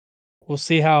 Ooh. We'll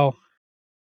see how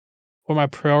where my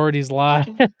priorities lie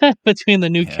between the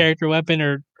new Yeah. character weapon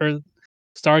or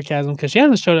Sarcasm, because she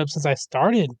hasn't showed up since I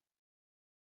started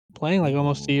playing like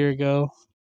almost a Ooh. year ago.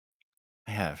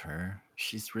 I have her.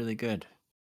 She's really good.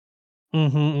 She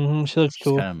looks She's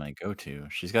cool. kind of my go-to.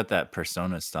 She's got that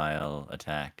persona style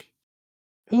attack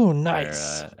Ooh, where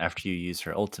nice. after you use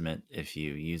her ultimate, if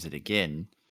you use it again,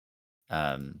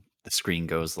 the screen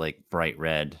goes like bright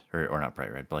red or not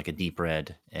bright red, but like a deep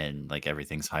red, and like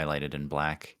everything's highlighted in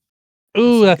black. It's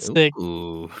Ooh, like, that's sick.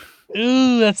 ooh.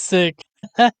 Ooh, that's sick.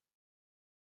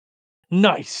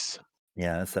 Nice.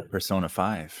 Yeah, that's that Persona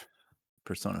 5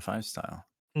 style.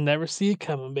 Never see it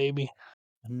coming, baby.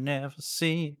 I never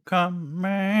see it coming.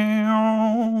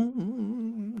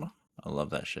 I love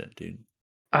that shit, dude.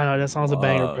 I know that song's a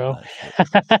banger, Love bro. that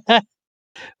shit.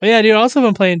 But yeah, dude, also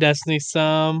been playing Destiny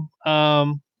some.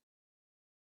 I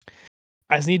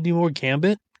just need to do more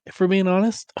Gambit, if we're being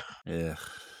honest. Ugh.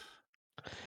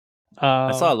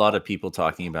 I saw a Um, lot of people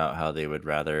talking about how they would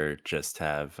rather just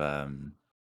have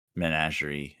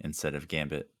Menagerie instead of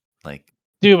Gambit. Like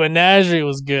dude, Menagerie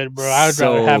was good, bro. I would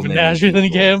rather so have many Menagerie than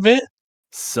people Gambit.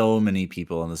 so many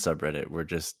people on the subreddit were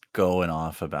just going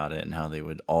off about it and how they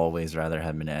would always rather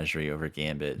have Menagerie over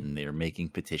Gambit, and they were making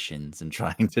petitions and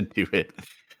trying to do it.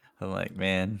 I'm like,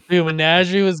 man, Dude,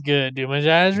 Menagerie was good, dude.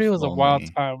 Menagerie if was a wild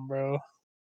only. time, bro.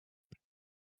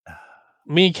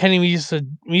 Me and Kenny, we used to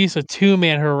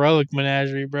 2-man heroic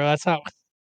Menagerie, bro. That's how.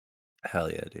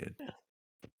 Hell yeah, dude.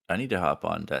 I need to hop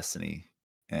on Destiny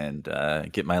and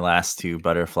get my last 2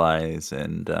 butterflies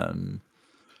and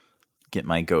get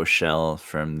my ghost shell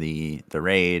from the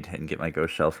raid and get my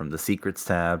ghost shell from the secrets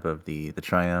tab of the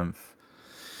triumph.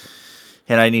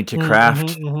 And I need to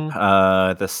craft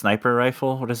Mm-hmm. the sniper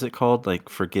rifle. What is it called? Like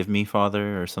Forgive Me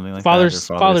Father or something like that, or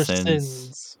Father Father Sins.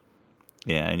 sins.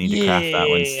 Yeah, I need to craft that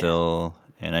one Yeah, still,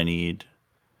 and I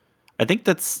think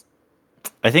that's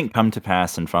I think Come to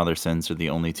Pass and Father Sins are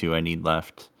the only 2 I need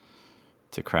left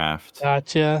to craft,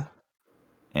 gotcha.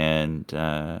 and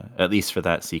at least for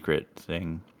that secret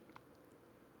thing.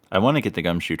 I want to get the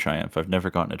Gumshoe Triumph. I've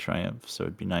never gotten a Triumph, so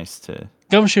it'd be nice to.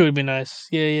 Gumshoe would be nice.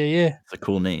 Yeah. It's a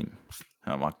cool name.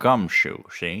 I'm a Gumshoe,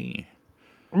 see?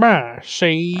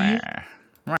 See. Rah,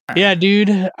 Yeah, rah.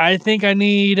 dude. I think I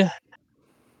need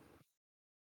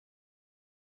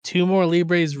 2 more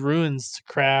Libre's ruins to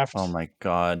Oh craft. my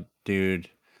god, dude.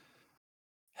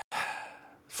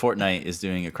 Fortnite is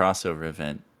doing a crossover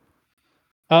event,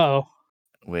 Uh-oh.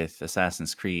 with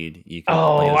Assassin's Creed, you could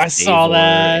play Oh, as I saw Eivor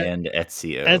that. and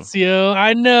Ezio. Ezio,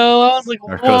 I know. I was like,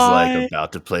 Marco's like, why?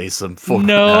 "About to play some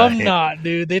No, I'm Fortnite." not,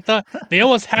 dude. They thought they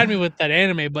almost had me with that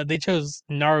anime, but they chose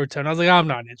Naruto, and I was like, I'm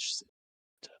not interested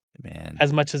Man,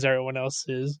 as much as everyone else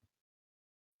is.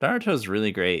 Naruto's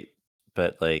really great,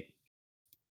 but, like,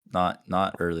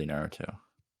 not early Naruto.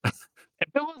 If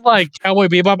it was like Cowboy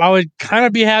Bebop, I would kind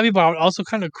of be happy, but I would also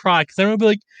kind of cry because everyone would be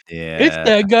like, "It's Yeah.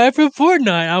 that guy from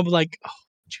Fortnite." I was like, "Oh,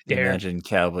 don't you dare!" Imagine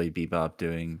Cowboy Bebop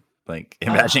doing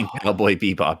imagine Oh, Cowboy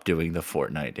Bebop doing the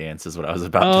Fortnite dance is what I was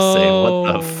about to say.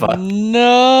 What the oh fuck?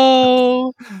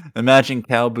 no! Imagine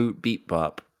Cowboot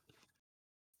Bebop.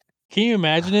 Can you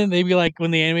imagine it? Maybe like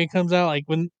when the anime comes out, like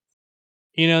when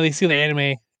they see the anime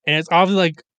and it's obviously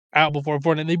like out before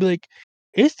Fortnite, they'd be like,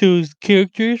 "It's those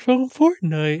characters from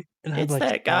Fortnite," and I'd be "It's like, that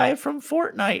 "Stop!" guy from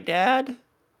Fortnite, Dad."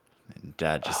 And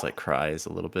Dad just, Oh, cries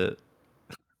a little bit.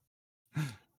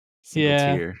 Single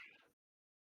yeah, tear.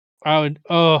 I would.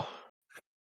 Oh,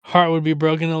 heart would be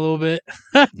broken a little bit.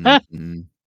 Mhm.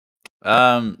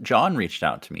 John reached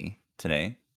out to me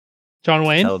today John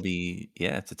Wayne.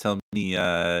 to tell me,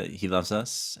 he loves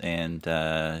us and,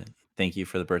 thank you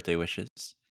for the birthday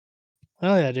wishes.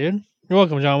 Oh yeah, dude. You're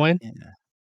welcome, John Wayne. Yeah.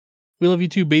 We love you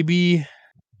too, baby.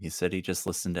 He said he just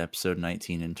listened to episode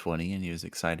 19 and 20 and he was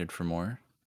excited for more.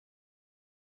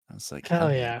 I was like, Hell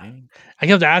 "Hell yeah, yeah. dude." I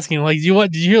kept asking him, like, Did you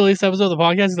hear the latest episode of the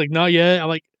podcast?" He's like, "Not yet." I'm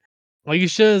like, "Well, you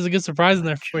should. There's a good surprise You're in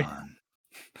there like, for you." "John."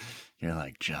 You're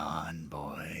like, "John,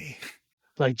 boy."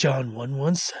 Like John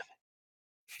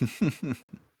 117.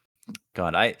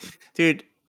 God, dude,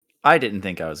 I didn't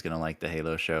think I was gonna like the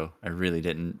Halo show. I really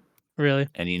didn't. Really?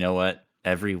 And you know what?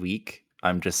 Every week,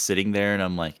 I'm just sitting there and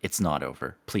I'm like, "It's not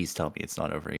over. Please tell me it's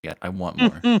not over yet. I want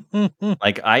more."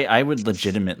 Like, I would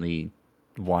legitimately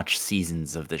watch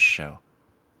seasons of this show.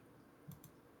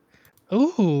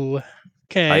 Ooh. I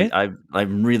Okay. I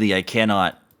I'm really I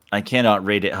cannot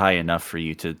rate it high enough for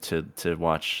you to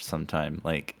watch sometime.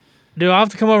 Like, Dude, I'll have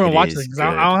to come over it and watch it is because I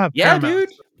good. don't have Yeah, Paramount.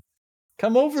 dude.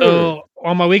 Come over. So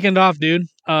on my weekend off, dude,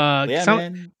 Yeah, 'cause I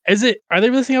man. are they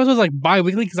releasing episodes like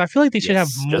bi-weekly? Because I feel like they should have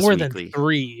Yes, just more than weekly.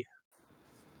 3.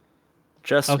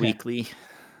 Just Okay. weekly.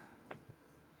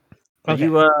 Okay.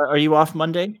 Are you off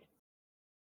Monday?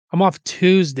 I'm off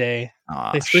Tuesday. They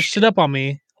Ah, switched it shit. up on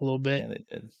me a little bit. Yeah, they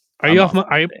did. Are I'm you off off Mon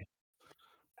are you Monday.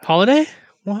 holiday?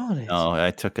 What holidays? No,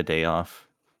 I took a day off.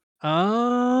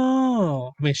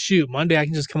 Oh, I mean, shoot, Monday I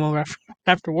can just come over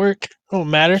after work. Don't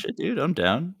matter. Shit, dude, I'm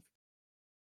down.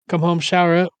 Come home,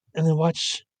 shower up, and then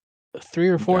watch 3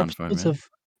 or I'm 4 down for it, episodes man. of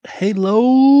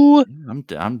Halo.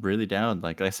 Yeah, I'm really down.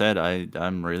 Like I said,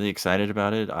 I'm really excited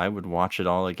about it. I would watch it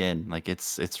all again. Like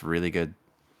it's really good.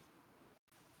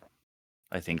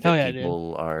 I think Hell that yeah, dude.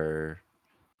 people are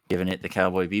giving it the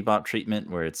Cowboy Bebop treatment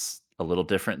where it's a little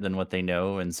different than what they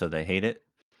know and so they hate it.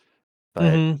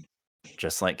 But Mhm.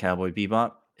 just like Cowboy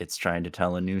Bebop, it's trying to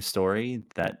tell a new story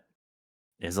that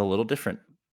is a little different.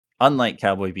 Unlike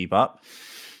Cowboy Bebop,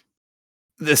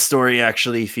 this story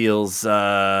actually feels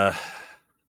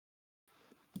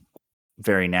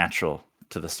very natural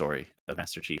to the story of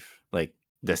Master Chief. Like,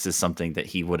 this is something that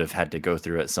he would have had to go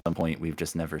through at some point. We've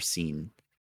just never seen.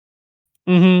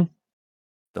 Mhm.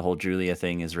 The whole Julia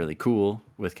thing is really cool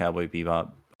with Cowboy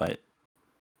Bebop, but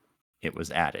it was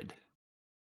added.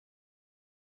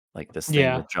 Like, this thing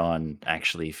Yeah. with John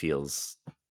actually feels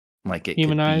like it could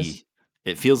Humanize. be.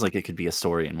 It feels like it could be a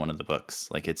story in one of the books.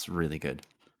 Like, it's really good.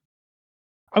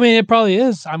 I mean, it probably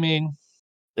is. I mean,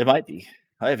 It might be.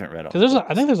 I haven't read all 'cause the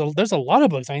I think books. there's a lot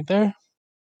of books, ain't there?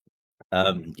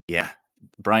 Yeah.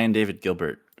 Brian David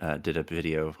Gilbert did a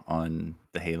video on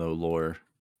the Halo lore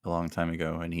a long time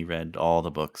ago, and he read all the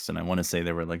books, and I want to say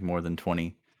there were like more than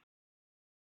 20.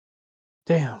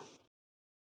 Damn.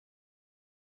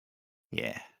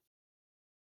 Yeah.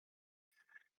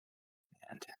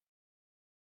 And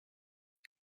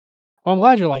Well, I'm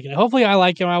glad you're liking it. Hopefully, I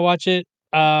like it when I watch it.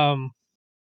 Um,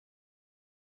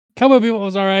 Cowboy Bebop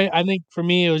was alright. I think for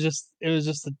me, it was just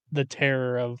the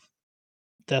terror of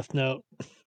Death Note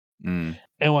mm,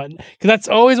 and what because that's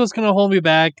always what's gonna hold me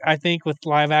back. I think with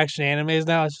live action animes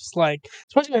now, it's just like,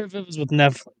 especially if it was with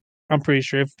Netflix. I'm pretty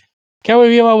sure if Cowboy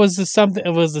Bebop was just something, it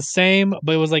was the same,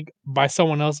 but it was like by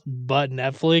someone else but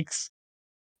Netflix.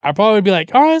 I probably would be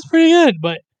like, all right, it's pretty good,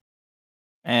 but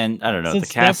and I don't know, the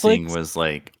since casting Netflix, was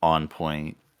like on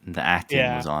point, the acting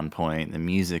yeah. was on point, the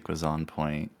music was on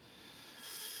point.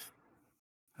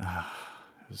 It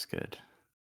was good.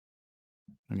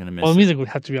 I'm gonna Well, the miss it. music would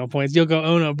have to be on point. It's Yoko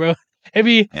Ono, bro. It'd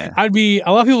be, Yeah. I'd be,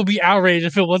 a lot of people would be outraged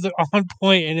if it wasn't on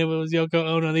point and it was Yoko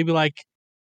Ono. They'd be like,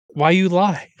 "Why you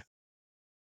lie?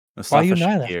 Why Mustafa you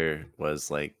lie that?" Shakir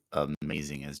was like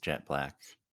amazing as Jet Black.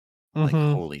 Like,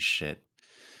 Mhm. holy shit.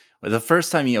 But the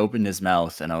first time he opened his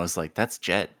mouth and I was like, "That's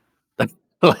Jet."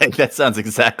 Like, that sounds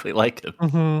exactly like him.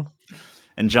 Mhm.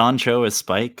 And John Cho as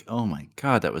Spike, oh my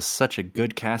god, that was such a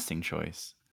good casting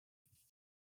choice.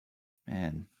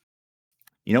 Man.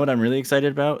 You know what I'm really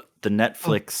excited about? The Mm.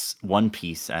 Netflix One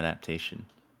Piece adaptation.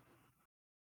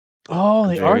 Oh, I'm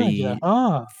they are gonna do that, very,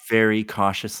 huh? very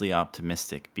cautiously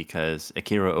optimistic because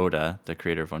Akira Oda, the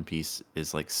creator of One Piece,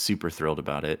 is like super thrilled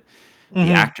about it. The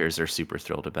Mhm. actors are super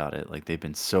thrilled about it. Like they've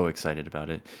been so excited about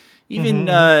it. Mhm, Even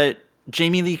mhm.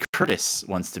 Jamie Lee Curtis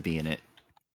wants to be in it.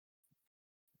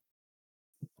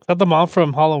 Is that the mom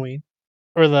from Halloween?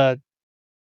 Or the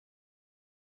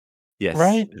Yes,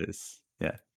 right? it is. Yeah,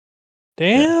 yeah.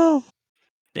 Damn!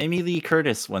 Jamie Lee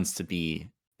Curtis wants to be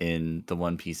in the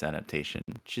One Piece adaptation.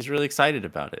 She's really excited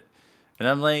about it. And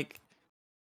I'm like,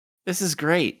 this is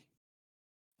great.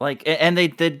 Like, and they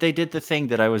did the thing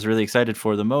that I was really excited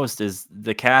for the most is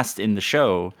the cast in the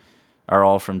show are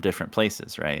all from different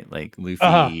places, right? Like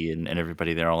Uh-huh. Luffy and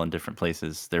everybody, they're all in different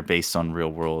places. They're based on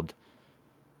real world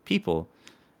people.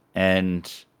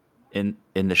 And in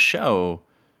the show,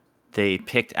 they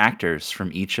picked actors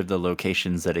from each of the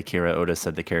locations that Akira Oda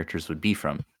said the characters would be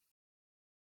from.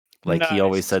 Like he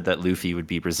always Nice. said that Luffy would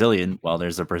be Brazilian, while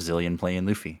there's a Brazilian playing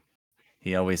Luffy.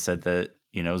 He always said that,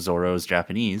 Zoro's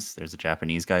Japanese, there's a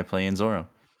Japanese guy playing Zoro.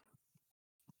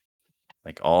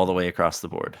 Like all the way across the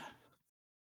board.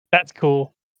 That's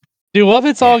cool. Dude, what if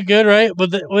it's Yeah. all good, right?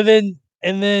 But then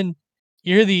and then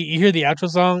you hear the outro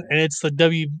song, and it's the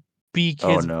WB Oh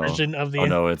Kids no. version of Oh the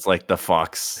no, it's like the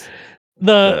Fox,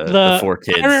 the the the four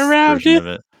pirate kids rap, version dude. of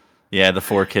it. Yeah, the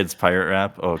four kids pirate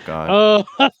rap. Oh god.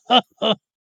 Oh.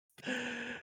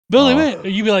 Billy, Oh. man,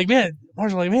 you'd be like, "Man,"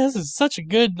 Marshall, like, "Man, this is such a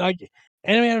good, like,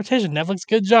 anime adaptation. Netflix,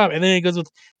 good job." And then it goes with,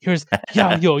 "Here's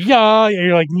ya yo ya," and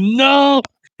you're like, "No,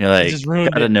 You're you just like,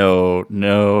 ruined gotta it." know.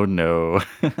 No, no.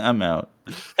 I'm out.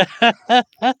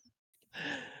 I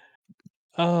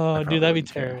Oh, dude, probably that'd be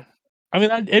wouldn't care. terrible. I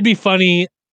mean, it'd be funny.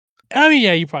 I mean,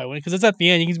 yeah, you probably wouldn't because it's at the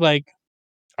end. You can just be like,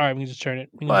 "All right, we can just turn it.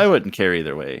 We can Well, I just." wouldn't care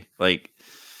either way. Like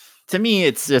to me,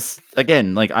 it's just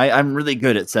again, like I'm really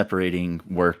good at separating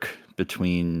work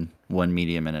between one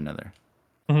medium and another.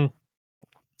 Mhm.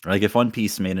 Like if One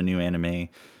Piece made a new anime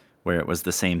where it was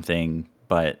the same thing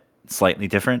but slightly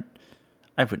different,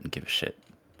 I wouldn't give a shit.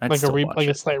 I'd Like a still re like watch a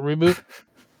it. slight reboot?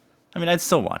 I mean, I'd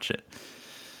still watch it.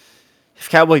 If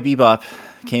Cowboy Bebop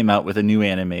came out with a new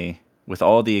anime with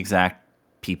all the exact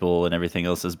people and everything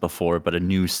else as before, but a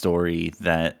new story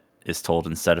that is told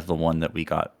instead of the one that we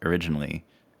got originally,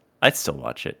 I'd still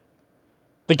watch it.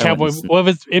 The I wouldn't. Cowboy what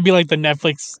if it'd be like the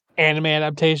Netflix anime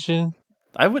adaptation?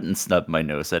 I wouldn't snub my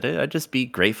nose at it. I'd just be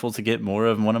grateful to get more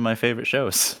of one of my favorite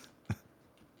shows.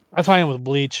 That's why I am with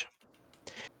Bleach.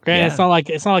 Granted, Yeah,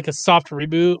 it's not like a soft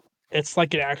reboot. It's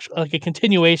like an actual like a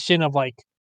continuation of, like,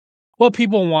 what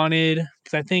people wanted.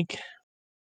 Because I think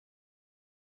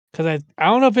 'cause I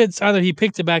don't know if it's either he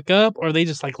picked it back up or they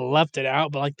just, like, left it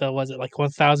out, but, like, the was it, like,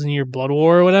 1,000 Year Blood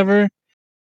War or whatever?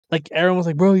 Like, everyone was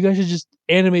like, "Bro, you guys should just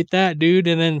animate that, dude,"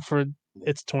 and then for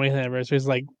its 20th anniversary, it's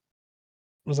like,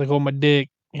 "Oh, my dick,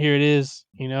 here it is,"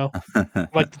 you know?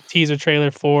 Like, the teaser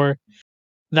trailer for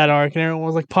that arc, and everyone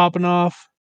was, like, popping off.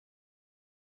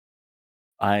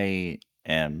 I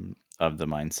am of the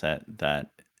mindset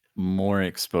that more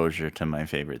exposure to my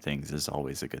favorite things is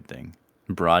always a good thing.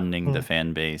 Broadening the Mm.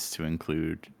 fan base to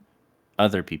include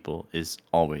other people is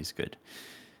always good.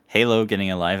 Halo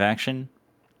getting a live action,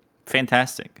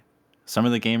 fantastic. Some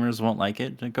of the gamers won't like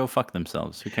it. Then go fuck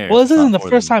themselves. Who Well, cares? this It's isn't not the for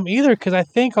first them. time either, because I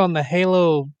think on the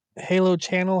Halo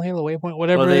channel, Halo Waypoint, Well,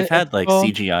 whatever they've it's had like called,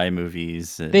 CGI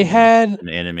movies they had and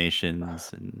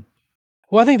animations and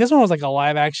well, I think this one was like a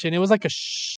live action. It was like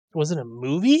was it a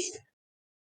movie?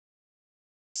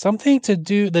 Something to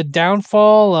do the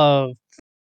downfall of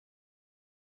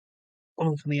I'm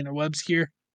looking on the interwebs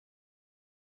here.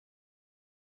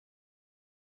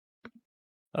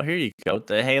 oh, here you go.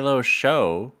 The Halo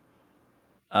show.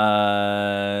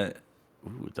 Uh,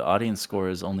 the audience score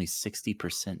is only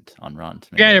 60% on Rotten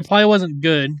Yeah, it Tomatoes. probably wasn't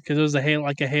good because it was a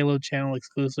Halo channel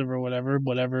exclusive or whatever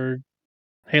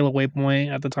Halo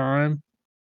Waypoint at the time.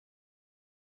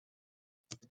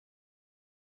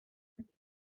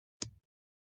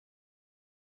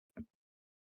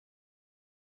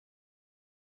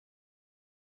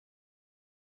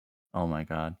 Oh my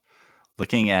god.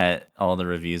 Looking at all the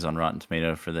reviews on Rotten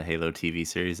Tomato for the Halo TV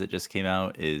series that just came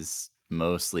out is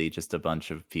mostly just a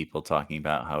bunch of people talking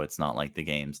about how it's not like the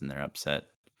games and they're upset.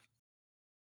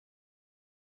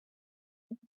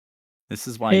 This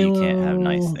is why you can't have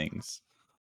nice Halo things.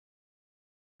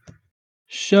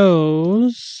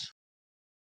 shows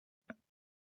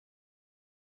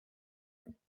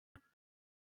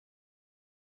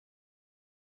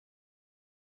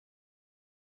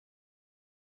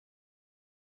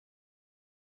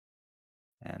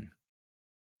And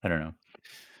I don't know.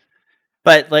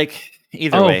 But, like,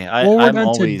 either Oh, way, Forward I'm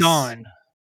Unto always Dawn.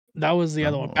 That was the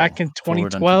other one. oh, Back in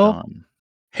Forward Unto 2012, Dawn.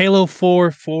 Halo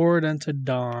 4 Forward Unto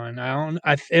Dawn. I don't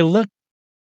I it looked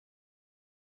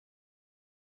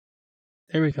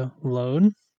there we go.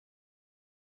 Load.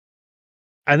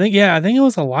 I think it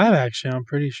was a live action, I'm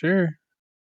pretty sure.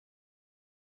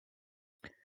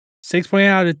 6.8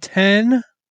 out of 10.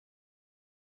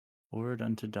 Forward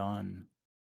Unto Dawn.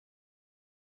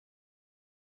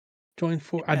 Join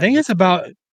for I Yeah, it think it's looks pretty about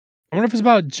good. I wonder if it's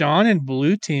about John and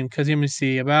Blue Team, 'cause let me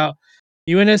see, about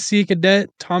UNSC cadet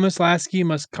Thomas Lasky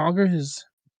must conquer his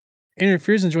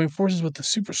interferes and join forces with the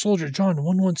super soldier John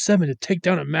 117 to take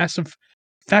down a massive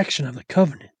faction of the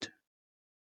Covenant.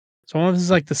 So I wonder if this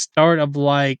is Huh, like the start of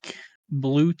like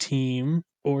Blue Team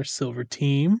or Silver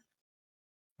Team.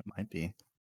 it might be.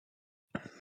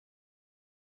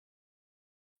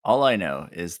 All I know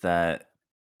is that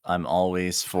I'm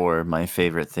always for my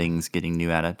favorite things getting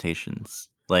new adaptations.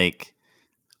 Like,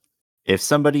 if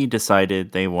somebody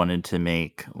decided they wanted to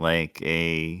make, like,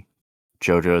 a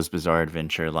JoJo's Bizarre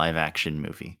Adventure live action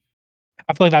movie,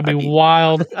 I feel like that'd be I'd be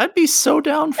wild. I'd be so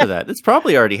down for that. It's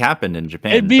probably already happened in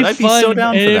It'd Japan, be but I'd be so fun, and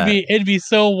down for that. it'd be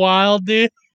so wild, dude.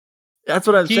 That's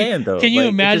what I'm saying, though. Can you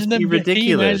Like, it'd imagine just be them? Can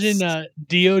you imagine ridiculous.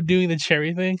 Dio doing the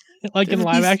cherry thing like in It'd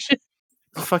be live action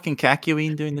fucking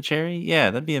Kakyoin doing the cherry?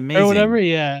 Yeah, that'd be or whatever? amazing.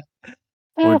 Yeah,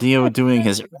 Or Dio doing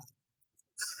his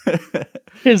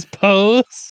his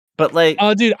pose. But, like,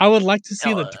 Oh, dude, I would like to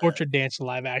see the uh torture dance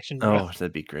live action, bro. oh,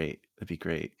 that'd be great. That'd be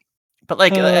great. But,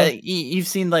 like, Uh, you've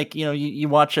seen, like, you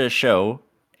watch a show,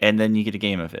 and then you get a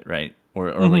game of it, right?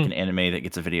 Or, like, mhm, an anime that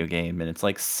gets a video game, and it's,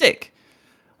 like, sick.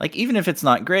 Like, even if it's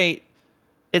not great,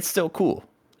 it's still cool,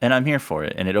 and I'm here for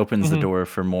it, and it opens the mhm, door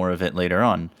for more of it later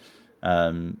on.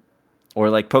 Um, or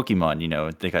like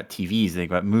Pokemon, they got TVs, they've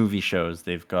got movie shows,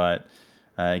 they've got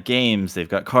games, they've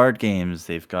got card games,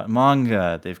 they've got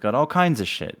manga, they've got all kinds of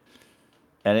shit.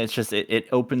 And it's just it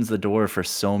opens the door for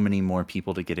so many more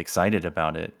people to get excited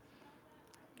about it.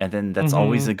 And then that's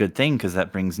always mhm. a good thing because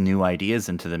that brings new ideas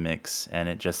into the mix and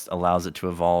it just allows it to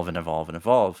evolve and evolve and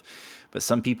evolve. But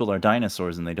some people are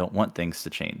dinosaurs and they don't want things to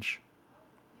change.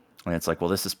 And it's like, well,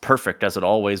 this is perfect as it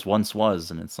always once was.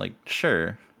 And it's like,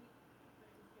 sure.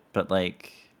 But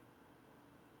like,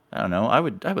 I don't know. I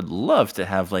would love to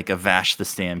have like a Vash the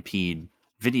Stampede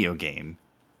video game.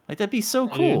 Like that'd be so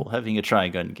Yeah, dude. cool having a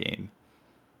Trigun game.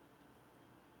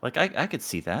 Like I could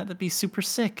see that. That'd be super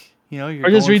sick.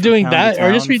 You're going from town to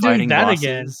Or just town redoing fighting that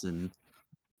again. bosses and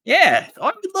yeah, I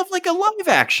would love like a live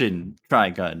action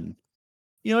Trigun.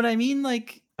 You know what I mean?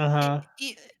 Like Uh-huh.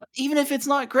 even if it's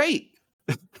not great,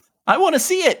 I want to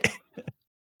see it.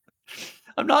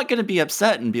 I'm not going to be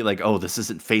upset and be like, "Oh, this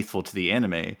isn't faithful to the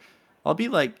anime." I'll be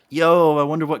like, "Yo, I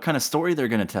wonder what kind of story they're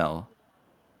going to tell."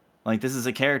 Like this is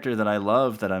a character that I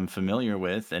love that I'm familiar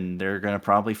with and they're going to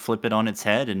probably flip it on its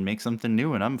head and make something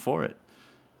new and I'm for it.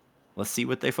 Let's see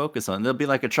what they focus on. They'll be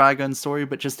like a Trigun story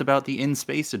but just about the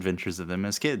in-space adventures of them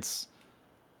as kids.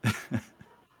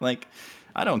 Like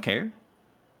I don't care.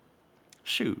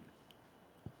 Shoot.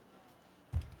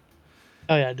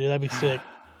 Oh yeah, dude, that'd be sick.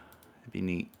 It'd be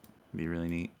neat. It'd be really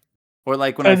neat. Or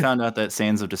like when I And found out that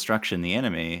Sands of Destruction the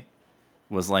anime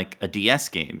was like a DS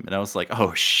game and I was like,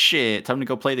 "Oh shit, time to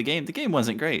go play the game." The game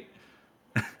wasn't great,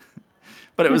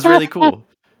 but it was really cool.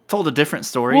 Told a different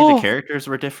story, the well, characters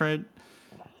were different,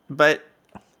 but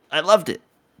I loved it.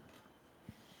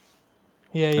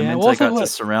 yeah, It yeah. meant Well, I it's like got to what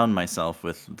surround myself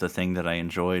with the thing that I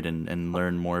enjoyed and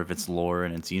learn more of its lore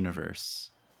and its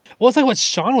universe.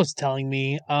 Sean was telling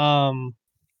me.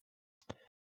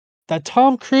 That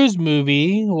Tom Cruise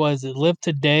movie was it Live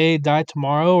Today, Die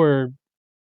Tomorrow, or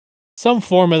some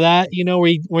form of that,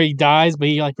 where he dies, but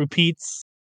he like repeats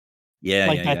Yeah,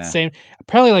 like yeah, that yeah. same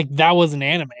apparently like that was an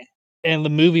anime and the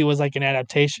movie was like an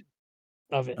adaptation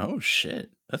of it. Oh shit,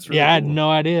 that's really Yeah, I had cool. no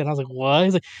idea. And I was like, what?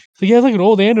 He's like, so yeah, it's like an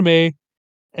old anime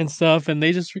and stuff, and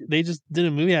they just did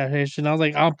a movie adaptation. I was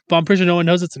like, I'm pretty sure no one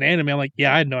knows it's an anime. I'm like,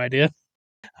 yeah, I had no idea.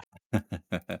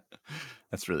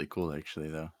 That's really cool, actually,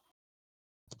 though.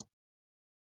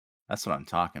 That's what I'm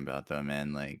talking about, though,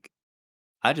 man. Like,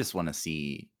 I just want to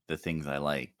see the things I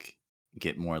like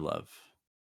get more love,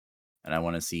 and I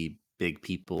want to see big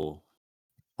people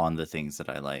on the things that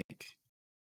I like,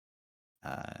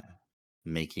 uh,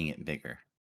 making it bigger.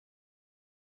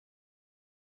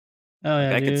 Oh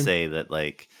Like, yeah, I could dude. say that,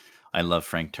 like, I love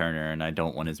Frank Turner and I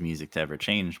don't want his music to ever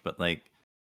change, but like,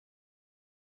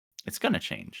 it's gonna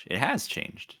change. It has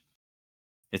changed.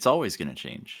 It's always gonna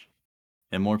change,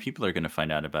 and more people are gonna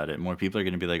find out about it. More people are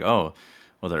gonna be like, "Oh,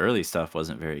 well, the early stuff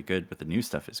wasn't very good, but the new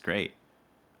stuff is great,"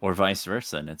 or vice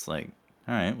versa. And it's like,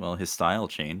 All right. Well, his style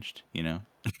changed,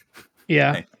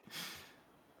 Yeah. Right.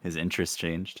 His interest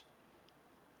changed.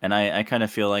 And I kind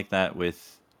of feel like that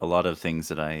with a lot of things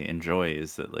that I enjoy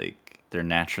is that like they're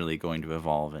naturally going to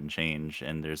evolve and change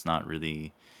and there's not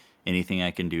really anything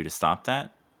I can do to stop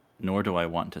that, nor do I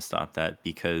want to stop that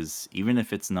because even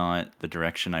if it's not the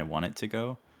direction I want it to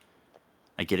go,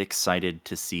 I get excited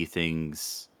to see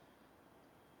things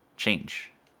change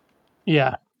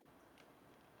Yeah.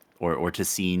 or to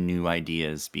see new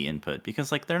ideas be input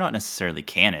because like they're not necessarily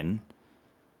canon,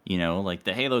 like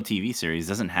the Halo TV series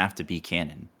doesn't have to be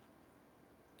canon.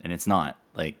 And it's not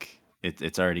like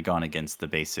it's already gone against the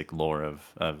basic lore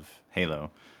of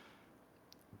Halo.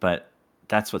 But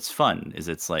that's what's fun is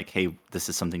it's like, hey, this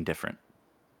is something different,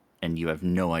 and you have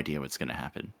no idea what's going to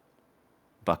happen.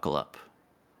 Buckle up.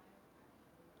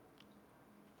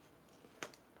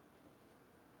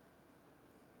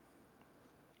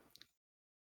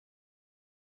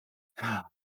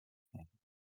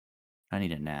 I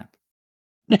need a nap.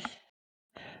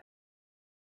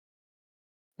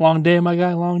 Long day, my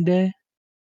guy. Long day.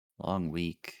 Long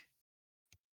week.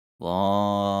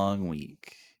 Long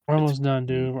week. We're almost done,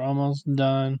 Between dude. We're almost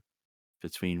done.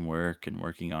 between work and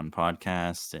working on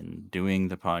podcasts and doing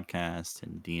the podcast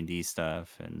and D&D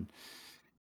stuff and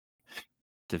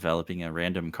developing a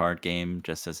random card game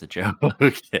just as a joke.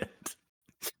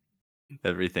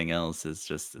 Everything else is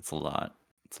just it's a lot.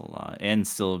 It's a lot. And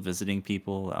still visiting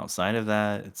people outside of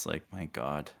that, it's like, my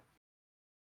God.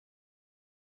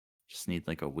 Just need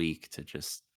like a week to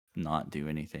just not do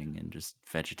anything and just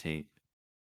vegetate.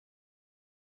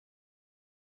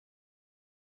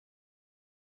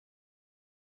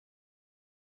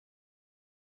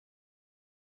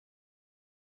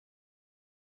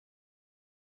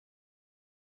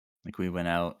 Like we went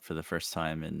out for the first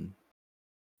time in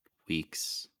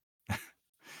weeks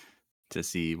to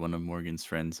see one of Morgan's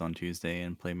friends on Tuesday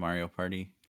and play Mario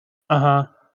Party. Uh huh.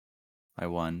 I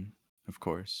won, of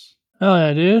course. Hell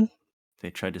yeah, dude. They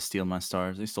tried to steal my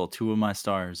stars. They stole 2 of my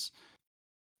stars.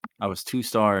 I was 2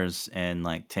 stars and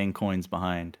like 10 coins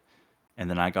behind. And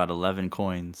then I got 11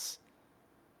 coins.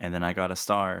 And then I got a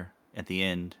star at the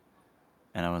end.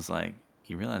 And I was like,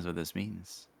 you realize what this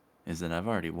means? Is that I've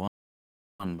already won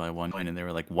by 1 coin. And they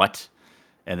were like, what?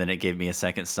 And then it gave me a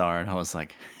second star. And I was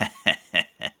like,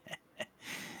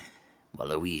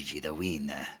 Waluigi the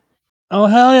winner. Oh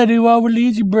hell yeah, dude.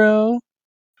 Waluigi, bro.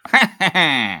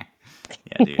 Yeah,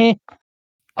 dude.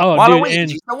 Oh, dude, and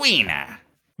Waluigi the winner.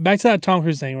 back to that Tom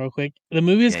Cruise thing real quick. The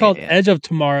movie is Yeah, yeah, called yeah. Edge of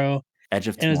Tomorrow, Edge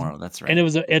of and Tomorrow. That's right.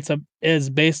 it's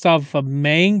based off a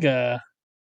manga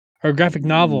or graphic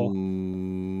novel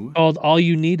Ooh. called All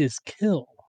You Need Is Kill.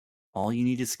 All You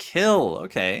Need Is Kill.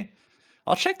 Okay.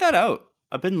 I'll check that out.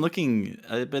 I've been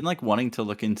like wanting to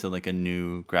look into like a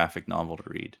new graphic novel to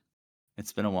read.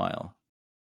 It's been a while.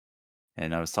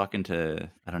 And I was talking to,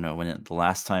 I don't know when the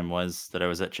last time was that I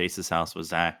was at Chase's house was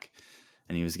Zach,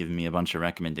 and he was giving me a bunch of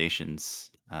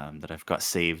recommendations that I've got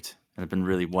saved. And I've been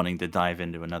really wanting to dive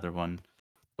into another one.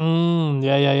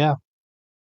 Yeah, yeah, yeah.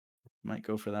 Might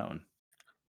go for that one.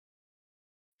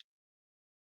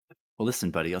 Well,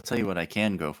 listen, buddy, I'll tell you what I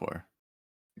can go for.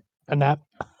 A nap.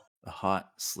 A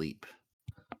hot sleep.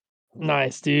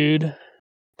 Nice, dude.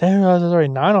 Damn, I was already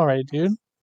 9 already, dude.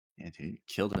 Yeah, dude,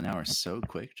 killed an hour so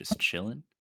quick, just chilling.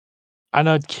 I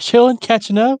know, chilling,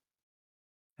 catching up.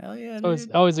 Hell yeah, It's always,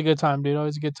 dude. always a good time, dude.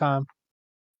 Always a good time.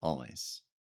 Always.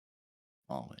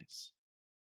 Always.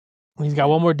 He's got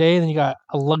one more day, then you got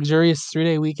a luxurious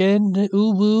 3-day weekend.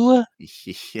 Ooh, woo.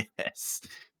 Yes.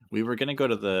 We were gonna go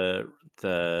to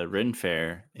the Ren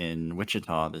Fair in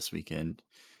Wichita this weekend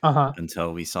Uh huh.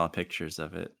 until we saw pictures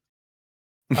of it.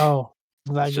 Oh,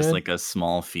 is It's that just good? like a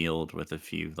small field with a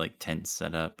few like tents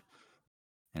set up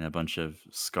and a bunch of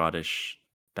Scottish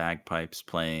bagpipes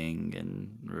playing,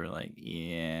 and we were like,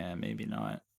 yeah, maybe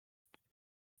not.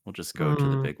 We'll just go to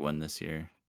the Mm. big one this year.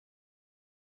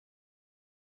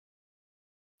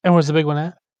 And where's the big one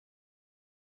at?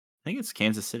 I think it's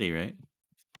Kansas City, right?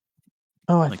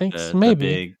 Oh, I Like think the maybe.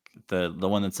 big the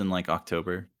one that's in like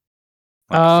October,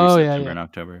 like through Oh, yeah, September yeah. and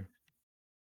October.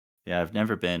 Yeah, I've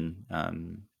never been.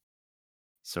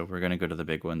 So we're gonna go to the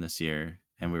big one this year,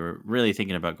 and we were really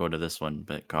thinking about going to this one,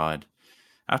 but God,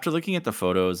 after looking at the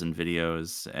photos and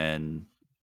videos, and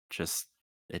just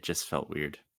it just felt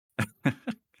weird.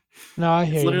 No, I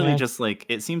It's hear you, literally man. just like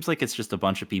it seems like it's just a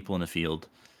bunch of people in a field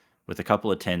with a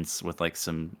couple of tents with like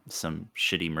some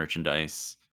shitty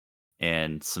merchandise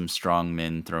and some strong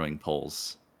men throwing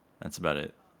poles. That's about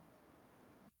it.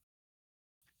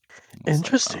 I was like,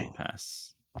 Interesting. I'll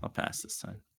pass. I'll pass this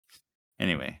time.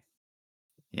 Anyway,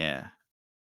 yeah.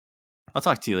 I'll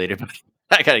talk to you later.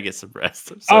 I gotta get some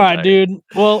rest. I'm All so right, tired. dude.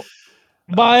 Well,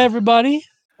 bye, Uh, everybody.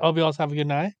 I hope you all have a good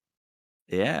night.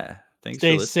 yeah. Thanks for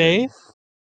Stay listening. safe.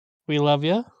 We love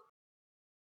you.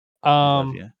 We love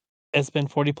Um, you. it's been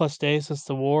 40 plus days since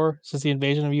the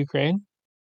invasion of Ukraine.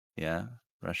 Yeah.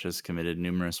 Russia's committed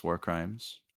numerous war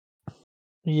crimes.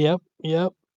 Yep,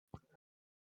 yep.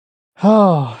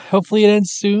 Oh, hopefully it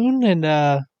ends soon, and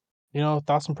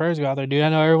thoughts and prayers go out there, dude. I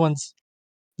know everyone's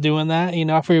doing that.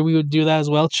 I figured we would do that as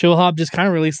well. Chill Hop just kind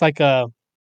of released like a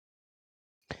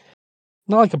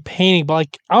not like a painting, but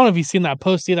like I don't know if you've seen that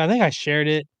post either. I think I shared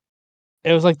it.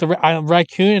 It was like the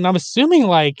raccoon, and I'm assuming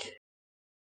like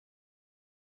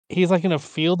he's like in a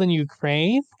field in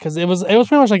Ukraine because it was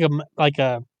pretty much like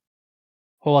a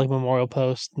whole like memorial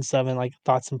post and stuff, and like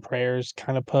thoughts and prayers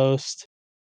kind of post.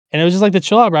 And it was just like the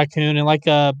chill out raccoon and like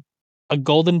a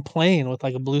golden plane with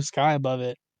like a blue sky above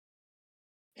it.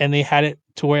 And they had it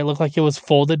to where it looked like it was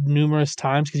folded numerous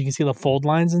times because you can see the fold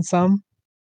lines in some.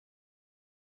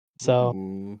 So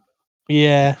Ooh,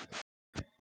 yeah.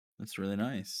 that's really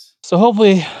nice. So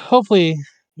hopefully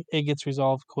it gets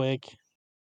resolved quick.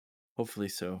 Hopefully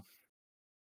so.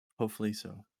 Hopefully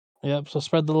so. Yep. So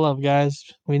spread the love, guys.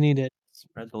 We need it.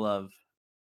 Spread the love.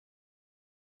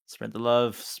 Spread the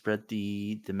love. Spread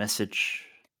the message.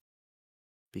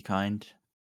 Be kind.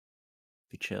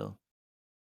 Be chill.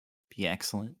 Be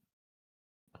excellent.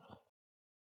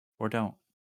 Or don't.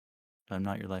 I'm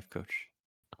not your life coach.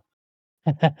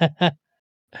 All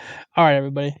right,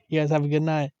 everybody. You guys have a good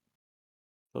night.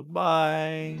 Bye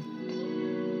bye.